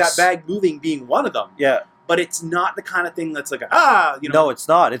 That bag moving being one of them. Yeah. But it's not the kind of thing that's like No, it's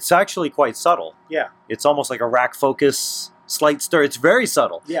not. It's actually quite subtle. Yeah. It's almost like a rack focus, slight stir. It's very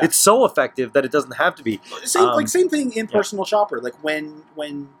subtle. Yeah. It's so effective that it doesn't have to be. Same thing in Personal Shopper. Like when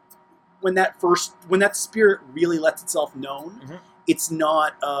that spirit really lets itself known, it's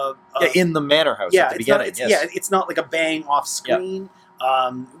not in the manor house at the beginning. It's not like a bang off screen.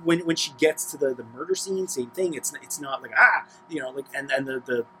 Yeah. When she gets to the murder scene, same thing. It's not like and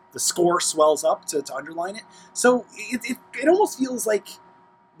the score swells up to underline it. So it almost feels like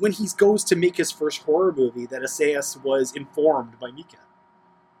when he goes to make his first horror movie that Assayas was informed by Miike.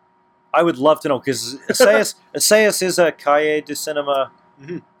 I would love to know, because Assayas is a Cahiers du Cinema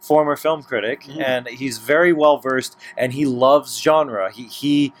former film critic, and he's very well versed, and he loves genre.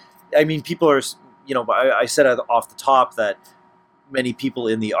 People are, I said off the top that many people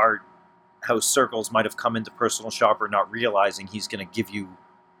in the art house circles might have come into Personal Shopper not realizing he's going to give you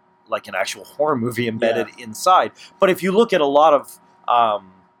like an actual horror movie embedded inside. But if you look at a lot of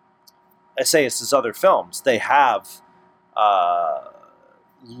Assayas' other films, they have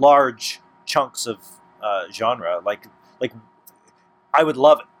large chunks of genre. Like I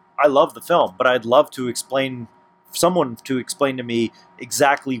love the film, but I'd love to someone to explain to me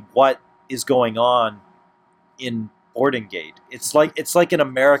exactly what is going on in Boarding Gate. It's like an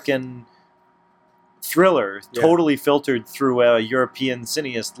American thriller, totally filtered through a European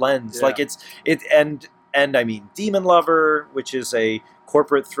cineast lens. Yeah. And I mean, Demon Lover, which is a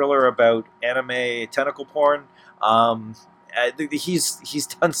corporate thriller about anime tentacle porn. He's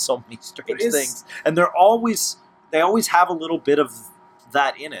done so many strange things, and they always have a little bit of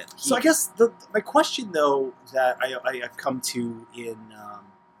that in it. So I guess my question, though, that I've come to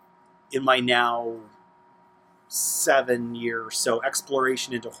in my now 7-year or so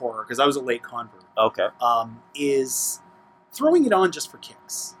exploration into horror, because I was a late convert. Okay. Is throwing it on just for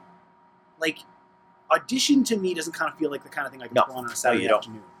kicks. Like, Audition to me doesn't kind of feel like the kind of thing I can put on a Saturday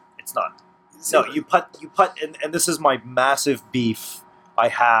afternoon. It's not. So you put, and this is my massive beef I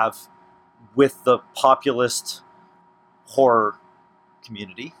have with the populist horror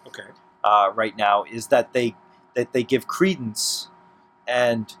community. Okay. Right now is that they give credence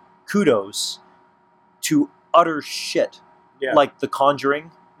and kudos to utter shit, like The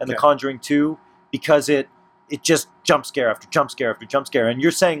Conjuring and The Conjuring 2, because it jump scare after jump scare after jump scare. And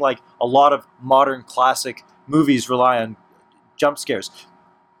you're saying like a lot of modern classic movies rely on jump scares.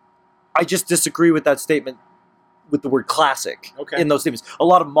 I just disagree with that statement with the word classic in those statements. A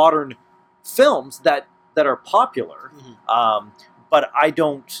lot of modern films that are popular, but I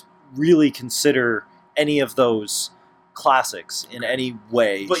don't really consider any of those classics in any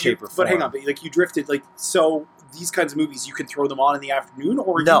way, shape, or form. But hang on, like you drifted, like so. These kinds of movies, you can throw them on in the afternoon,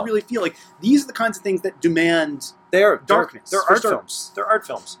 or do you really feel like these are the kinds of things that demand darkness? They're art films. They're art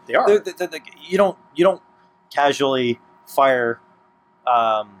films. They are. You don't casually fire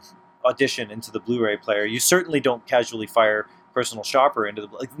Audition into the Blu-ray player. You certainly don't casually fire Personal Shopper into the.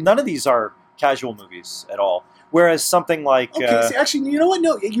 Like, none of these are casual movies at all. Whereas something like so actually, you know what?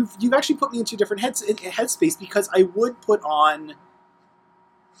 No, you've actually put me into a different headspace, because I would put on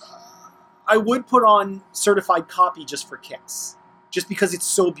Certified Copy just for kicks, just because it's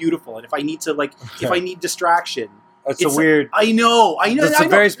so beautiful, and if I need to if I need distraction, it's a weird. I know. That's a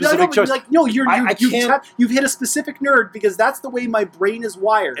very specific choice. Like, no, you've hit a specific nerd, because that's the way my brain is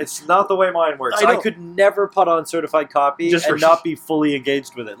wired. It's not the way mine works. I could never put on Certified Copy and not be fully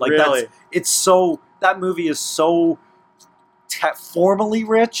engaged with it. Like really? That movie is so formally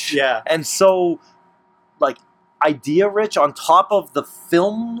rich, and so like idea rich on top of the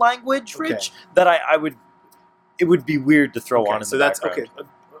film language rich that it would be weird to throw on in the background.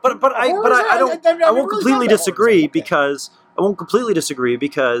 But I won't completely disagree because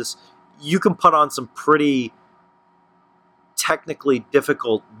you can put on some pretty technically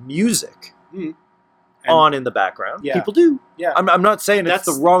difficult music on in the background. Yeah. People do. Yeah. I'm not saying it's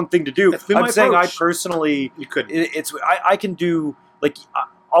the wrong thing to do. I'm saying approach. I personally you could. I can do like.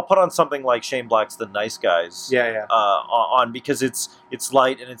 I'll put on something like Shane Black's The Nice Guys on because it's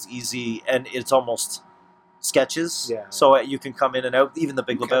light and it's easy and it's almost sketches. Yeah. So you can come in and out, even The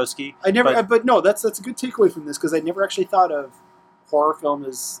Big Lebowski. But no, that's a good takeaway from this, because I never actually thought of horror film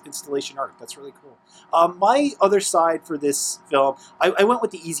as installation art. That's really cool. My other side for this film, I went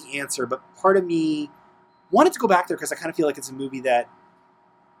with the easy answer, but part of me wanted to go back there because I kind of feel like it's a movie that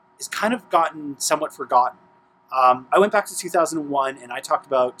is kind of gotten somewhat forgotten. I went back to 2001 and I talked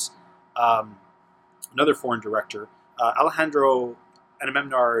about another foreign director, Alejandro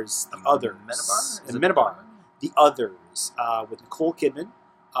Amenabar's The Others. Amenabar. The Others, with Nicole Kidman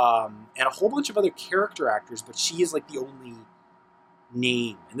and a whole bunch of other character actors, but she is like the only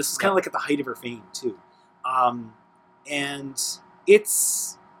name. And this is kind of like at the height of her fame too. And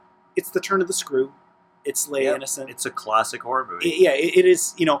it's the turn of the screw. It's Leia Innocent. It's a classic horror movie. It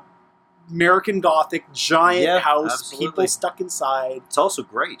is, American Gothic, giant house, absolutely. people stuck inside. It's also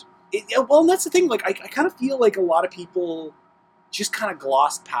great. And that's the thing. Like, I kind of feel like a lot of people just kind of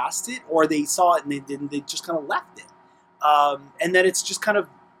glossed past it, or they saw it and they didn't. They just kind of left it, and then it's just kind of,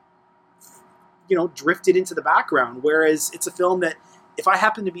 drifted into the background. Whereas it's a film that, if I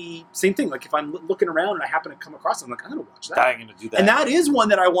happen to be same thing, like if I'm looking around and I happen to come across it, I'm like, I'm going to watch that. I'm going to do that. And that is one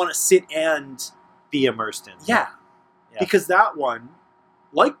that I want to sit and be immersed in. Yeah, because that one,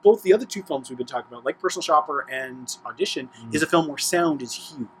 like both the other two films we've been talking about, like Personal Shopper and Audition, is a film where sound is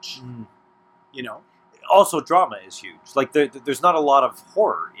huge. Also, drama is huge. Like there's not a lot of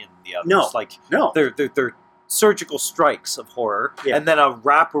horror in the others. No. They're surgical strikes of horror, and then a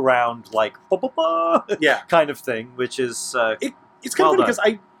wraparound like kind of thing, which is it's kind of funny because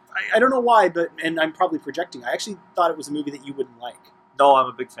I don't know why, and I'm probably projecting. I actually thought it was a movie that you wouldn't like. No, I'm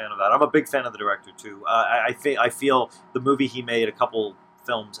a big fan of that. I'm a big fan of the director too. I feel the movie he made a couple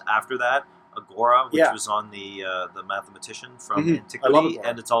films after that, Agora, which was on the mathematician from Antiquity, I love Agora.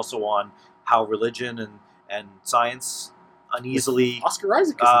 And it's also on how religion and science uneasily. Oscar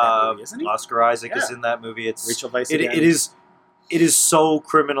Isaac is in that movie, isn't he? Oscar Isaac is in that movie. It's Rachel Weisz. It is so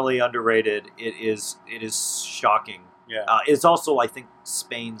criminally underrated. It is shocking. Yeah. It's also, I think,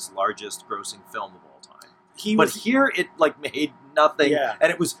 Spain's largest grossing film of all time. Here it made nothing,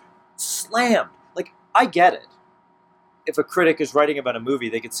 and it was slammed. Like, I get it. If a critic is writing about a movie,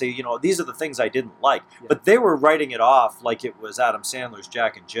 they could say, these are the things I didn't like. Yeah. But they were writing it off like it was Adam Sandler's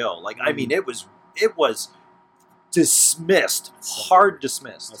Jack and Jill. Like, I mean, it was dismissed, hard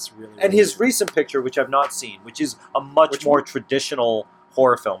dismissed. That's really. And his recent picture, which I've not seen, which is a much more traditional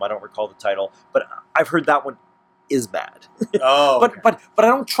horror film. I don't recall the title, but I've heard that one is bad. Oh, but I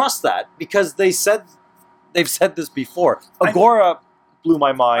don't trust that because they've said this before. Agora blew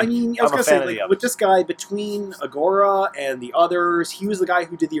my mind. I mean, I was going to say, with this guy, between Agora and The Others, he was the guy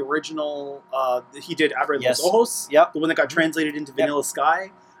who did the original, he did Abre los Ojos, the one that got translated into Vanilla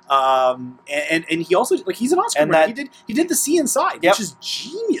Sky. And he also, he's an Oscar winner. He did The Sea Inside, which is a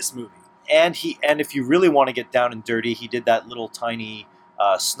genius movie. And if you really want to get down and dirty, he did that little tiny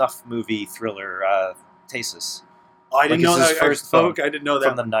snuff movie thriller, Tasis. Oh, I didn't Like, know it's his that. first film I didn't know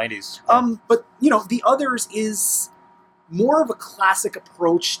that. from the 90s. But The Others is more of a classic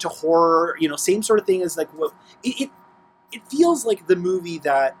approach to horror. Same sort of thing as like what it feels like the movie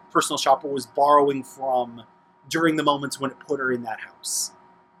that Personal Shopper was borrowing from during the moments when it put her in that house.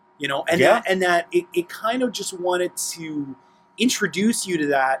 That it kind of just wanted to introduce you to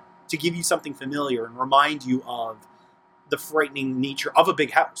that, to give you something familiar and remind you of the frightening nature of a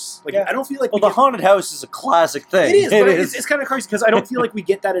big house. Like, I don't feel like the haunted house is a classic thing. It is, but it's kind of crazy because I don't feel like we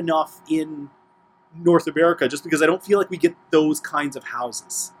get that enough in North America, just because I don't feel like we get those kinds of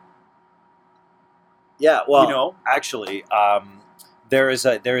houses. Yeah, well, actually, there is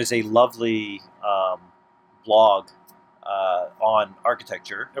a lovely blog on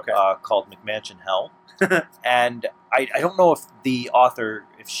architecture called McMansion Hell. And I don't know if the author,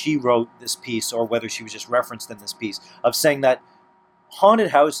 if she wrote this piece or whether she was just referenced in this piece, of saying that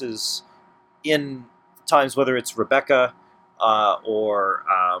haunted houses in times, whether it's Rebecca or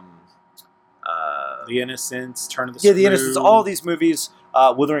The Innocents, Turn of the Screw. Yeah, The Innocents, all these movies,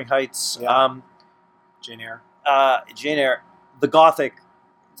 Wuthering Heights, Jane Eyre. Jane Eyre, the Gothic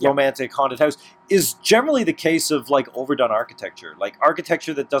romantic haunted house is generally the case of like overdone architecture, like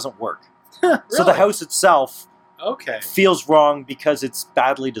architecture that doesn't work. Really? So the house itself feels wrong because it's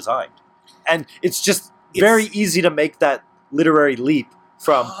badly designed. And it's just very easy to make that literary leap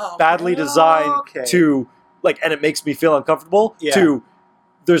from badly designed to like, and it makes me feel uncomfortable to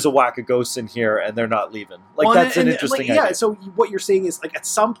there's a whack of ghosts in here and they're not leaving. Like, that's an interesting idea. Yeah, so what you're saying is like at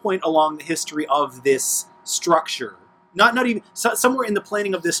some point along the history of this structure, not even somewhere in the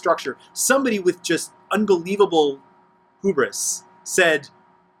planning of this structure, somebody with just unbelievable hubris said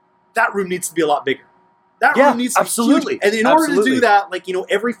that room needs to be a lot bigger. That room needs to be huge. And in order to do that, like,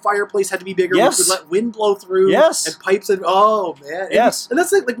 every fireplace had to be bigger. Yes. We could let wind blow through. Yes. And pipes. And oh man. Yes. And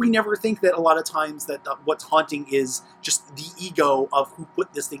that's like we never think that a lot of times that what's haunting is just the ego of who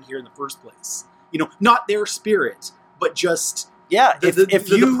put this thing here in the first place. Not their spirit, but just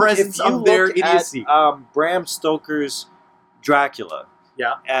the presence of their idiocy. At, Bram Stoker's Dracula.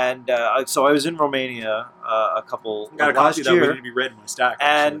 Yeah. And so I was in Romania a couple got a last copy year. that waiting to be read in my stack.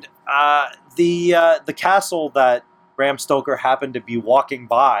 And the castle that Bram Stoker happened to be walking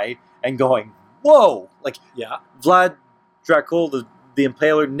by and going, whoa! Like, Vlad Dracul, the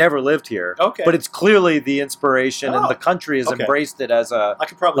Impaler, never lived here. Okay. But it's clearly the inspiration, and the country has embraced it as a... I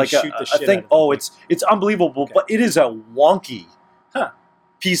could probably shoot the shit thing. out of it. Oh, it's unbelievable, but it is a wonky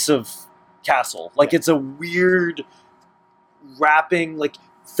piece of castle. Like, it's a weird wrapping, like,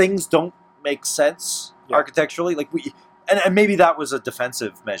 things don't make sense architecturally. Like, and maybe that was a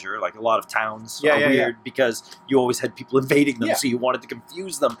defensive measure. Like, a lot of towns are weird because you always had people invading them, so you wanted to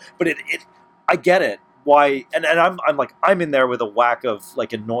confuse them. But I get it. Why? And I'm in there with a whack of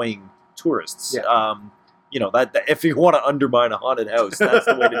like annoying tourists. Yeah. That if you want to undermine a haunted house, that's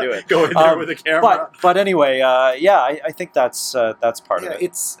the way to do it. Go in there with a camera. But anyway, I think that's part of it.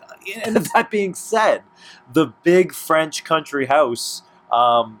 It's and that being said, the big French country house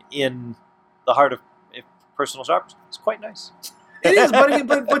in the heart of Personal Shoppers is quite nice. It is,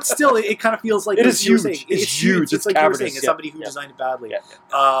 but still, it kind of feels like it is huge. Saying. It's huge. It's like you were saying. It's somebody who designed it badly.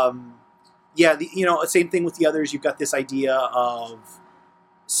 Same thing with The Others. You've got this idea of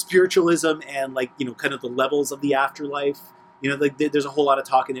spiritualism and kind of the levels of the afterlife. There's a whole lot of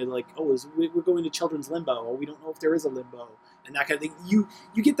talk in there like, we're going to children's limbo, or we don't know if there is a limbo, and that kind of thing. You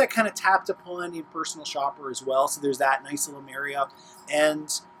get that kind of tapped upon in Personal Shopper as well. So there's that nice little marry up,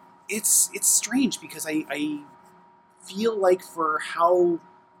 and it's strange because I feel like for how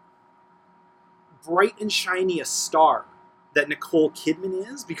bright and shiny a star that Nicole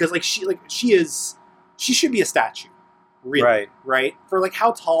Kidman is, because she should be a statue, really, right? For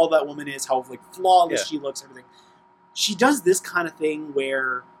how tall that woman is, how flawless she looks, everything. She does this kind of thing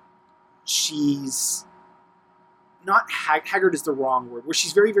where she's not haggard is the wrong word, where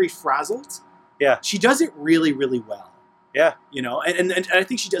she's very, very frazzled. Yeah, she does it really, really well. Yeah, and I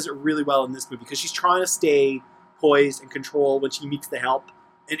think she does it really well in this movie because she's trying to stay poised and control when she meets the help,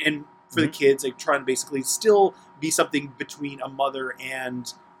 and for the kids, trying to basically still be something between a mother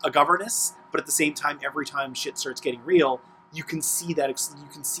and a governess, but at the same time, every time shit starts getting real, you can see that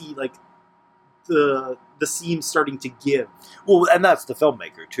the seam starting to give. Well, and that's the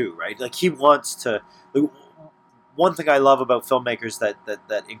filmmaker too, right? Like, he wants to. One thing I love about filmmakers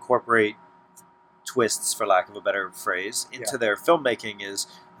that incorporate twists, for lack of a better phrase, into their filmmaking is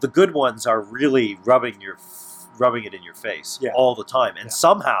the good ones are really rubbing it in your face all the time, and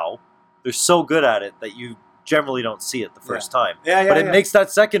somehow they're so good at it that you generally don't see it the first time. Yeah, But it makes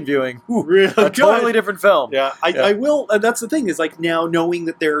that second viewing really a totally different film. Yeah, I will. And that's the thing is like now knowing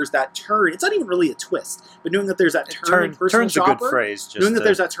that there's that turn. It's not even really a twist, but knowing that there's that turn in Personal Turn's Shopper. a good phrase. Just Knowing that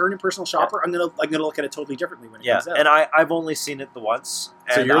there's that turn in Personal Shopper, I'm gonna look at it totally differently when it comes out. and I've only seen it the once.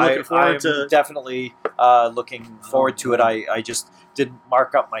 So and you're looking forward I'm to definitely looking forward to it. I just didn't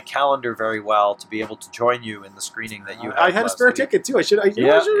mark up my calendar very well to be able to join you in the screening that you had. I had a last spare week. ticket too. I should.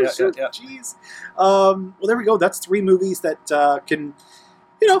 Yeah. Jeez. Well, there we go. That's 3 movies that can,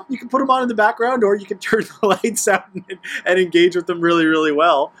 you can put them on in the background, or you can turn the lights out and engage with them really, really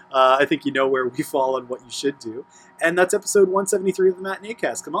well. I think you know where we fall and what you should do. And that's episode 173 of the Matinee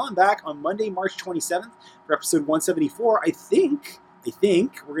Cast. Come on back on Monday, March 27th for episode 174. I think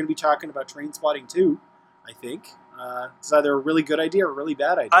we're going to be talking about Trainspotting 2. I think. It's either a really good idea or a really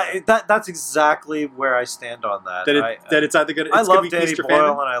bad idea. That's exactly where I stand on that. That it's either going to. I love be Danny Feast or Boyle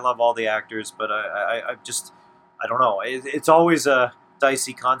Famine. and I love all the actors, but I don't know. It's always a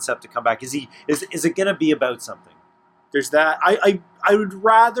dicey concept to come back. Is it going to be about something? There's that. I would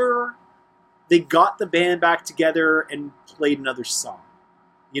rather they got the band back together and played another song.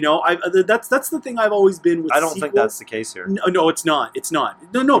 That's the thing I've always been with. I don't think that's the case here. No, it's not. It's not.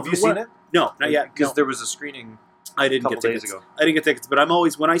 No. Have you seen it? No, not yet. Because No. there was a screening. I didn't get couple days tickets. ago. I didn't get tickets, but I'm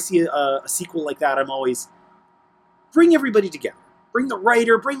always when I see a sequel like that, I'm always bring everybody together, bring the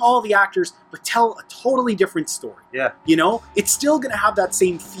writer, bring all the actors, but tell a totally different story. Yeah. It's still going to have that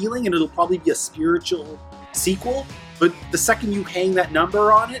same feeling, and it'll probably be a spiritual sequel. But the second you hang that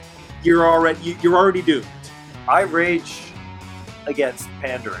number on it, you're already doomed. I rage against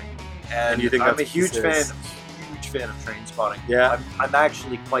pandering, and you think I'm that's a huge what this fan of Trainspotting. Yeah. I'm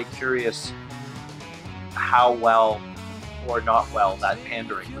actually quite curious how well or not well that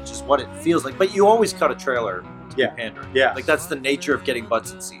pandering, which is what it feels like. But you always cut a trailer to be Yeah. pandering. Yeah. Like that's the nature of getting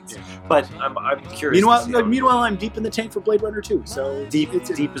butts and seats. Yeah. But I'm curious. to see how it Meanwhile, I'm deep in the tank for Blade Runner 2, so deep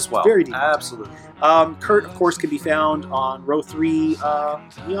as well. very deep. Absolutely. Kurt, of course, can be found on Row 3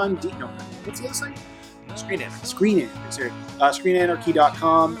 Neon D. No, what's the other site? Screen Anarchy.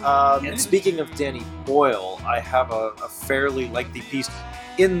 ScreenAnarchy.com. And speaking of Danny Boyle, I have a fairly lengthy piece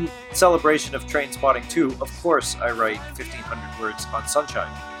in celebration of Trainspotting 2. Of course, I write 1,500 words on Sunshine,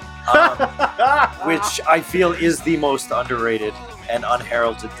 which I feel is the most underrated and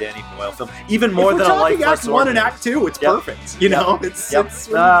unheralded Danny Boyle film. Even more than a Life Less Act 1 and Ordinary. Act 2, it's Yep. perfect. It's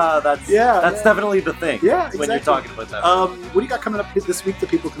That's Yeah. definitely the thing. Yeah, when you're exactly. talking about that. what do you got coming up this week that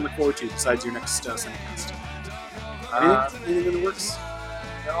people can look forward to besides your next Cinecast? Anything in the works?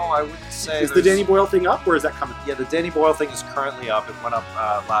 No, I wouldn't say. Is the there's- Danny Boyle thing up, or is that coming? Yeah, the Danny Boyle thing is currently up. It went up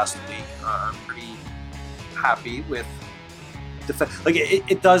last week. I'm pretty happy with the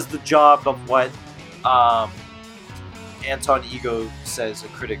it does the job of what Anton Ego says a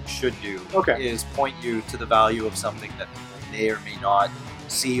critic should do. Okay. Is point you to the value of something that people may or may not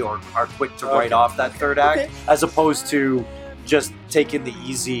see or are quick to write off that third act, Okay. as opposed to just taking the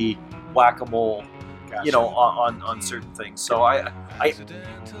easy whack-a-mole, Gotcha. on certain things. So I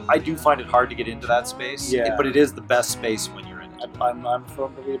do find it hard to get into that space. Yeah. But it is the best space when you're in it. I'm a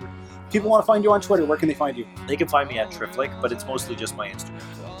firm believer. People want to find you on Twitter. Where can they find you? They can find me at Triflick, but it's mostly just my Instagram.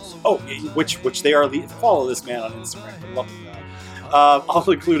 Oh, which they are. Follow this man on Instagram. I love him. I'll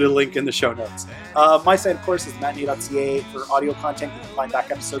include a link in the show notes. My site, of course, is matinee.ca for audio content. You can find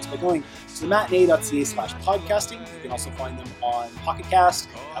back episodes by going to matinee.ca/podcasting. You can also find them on Pocket Cast,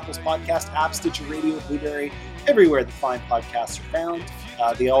 Apple's podcast app, Stitcher Radio, Blueberry, everywhere that fine podcasts are found.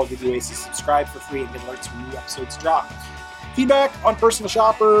 They all give you ways to subscribe for free and get alerts when new episodes drop. Feedback on Personal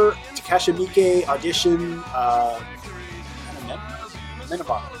Shopper, Takasha Miike, Audition,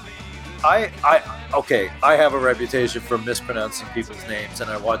 Menabon. I have a reputation for mispronouncing people's names, and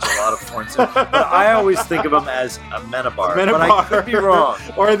I watch a lot of porn. But I always think of them as a Menabar. But I could be wrong.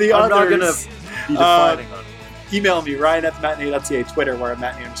 Or the I'm not others. going to be defining on. Email me, Ryan at matinee.ca, Twitter, where I'm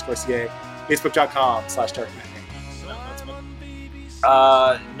matinee_ca, Facebook.com/darkmatinee.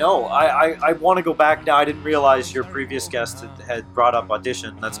 No, I want to go back now. I didn't realize your previous guest had brought up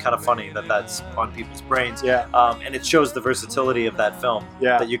Audition. That's kind of funny that's on people's brains. Yeah. And it shows the versatility of that film.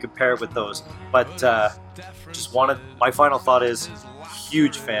 Yeah. That you could pair it with those. But my final thought is,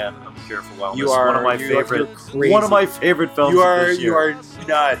 huge fan of Cure for Wellness. You are one of my you're favorite. crazy. One of my favorite films. You of are this year. you are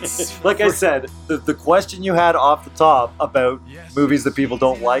nuts. Like I said, the question you had off the top about movies that people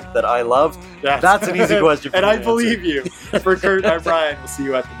don't like that I love, that's an easy question for and me I to answer. believe you. For Kurt, I'm Brian. We'll see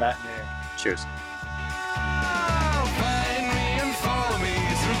you at the matinee. Cheers. Find me and follow me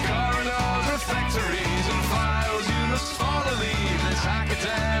through corridors of factories and files. You must follow leave this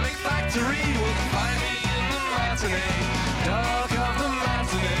academic factory. Will find me in the matinee. Dark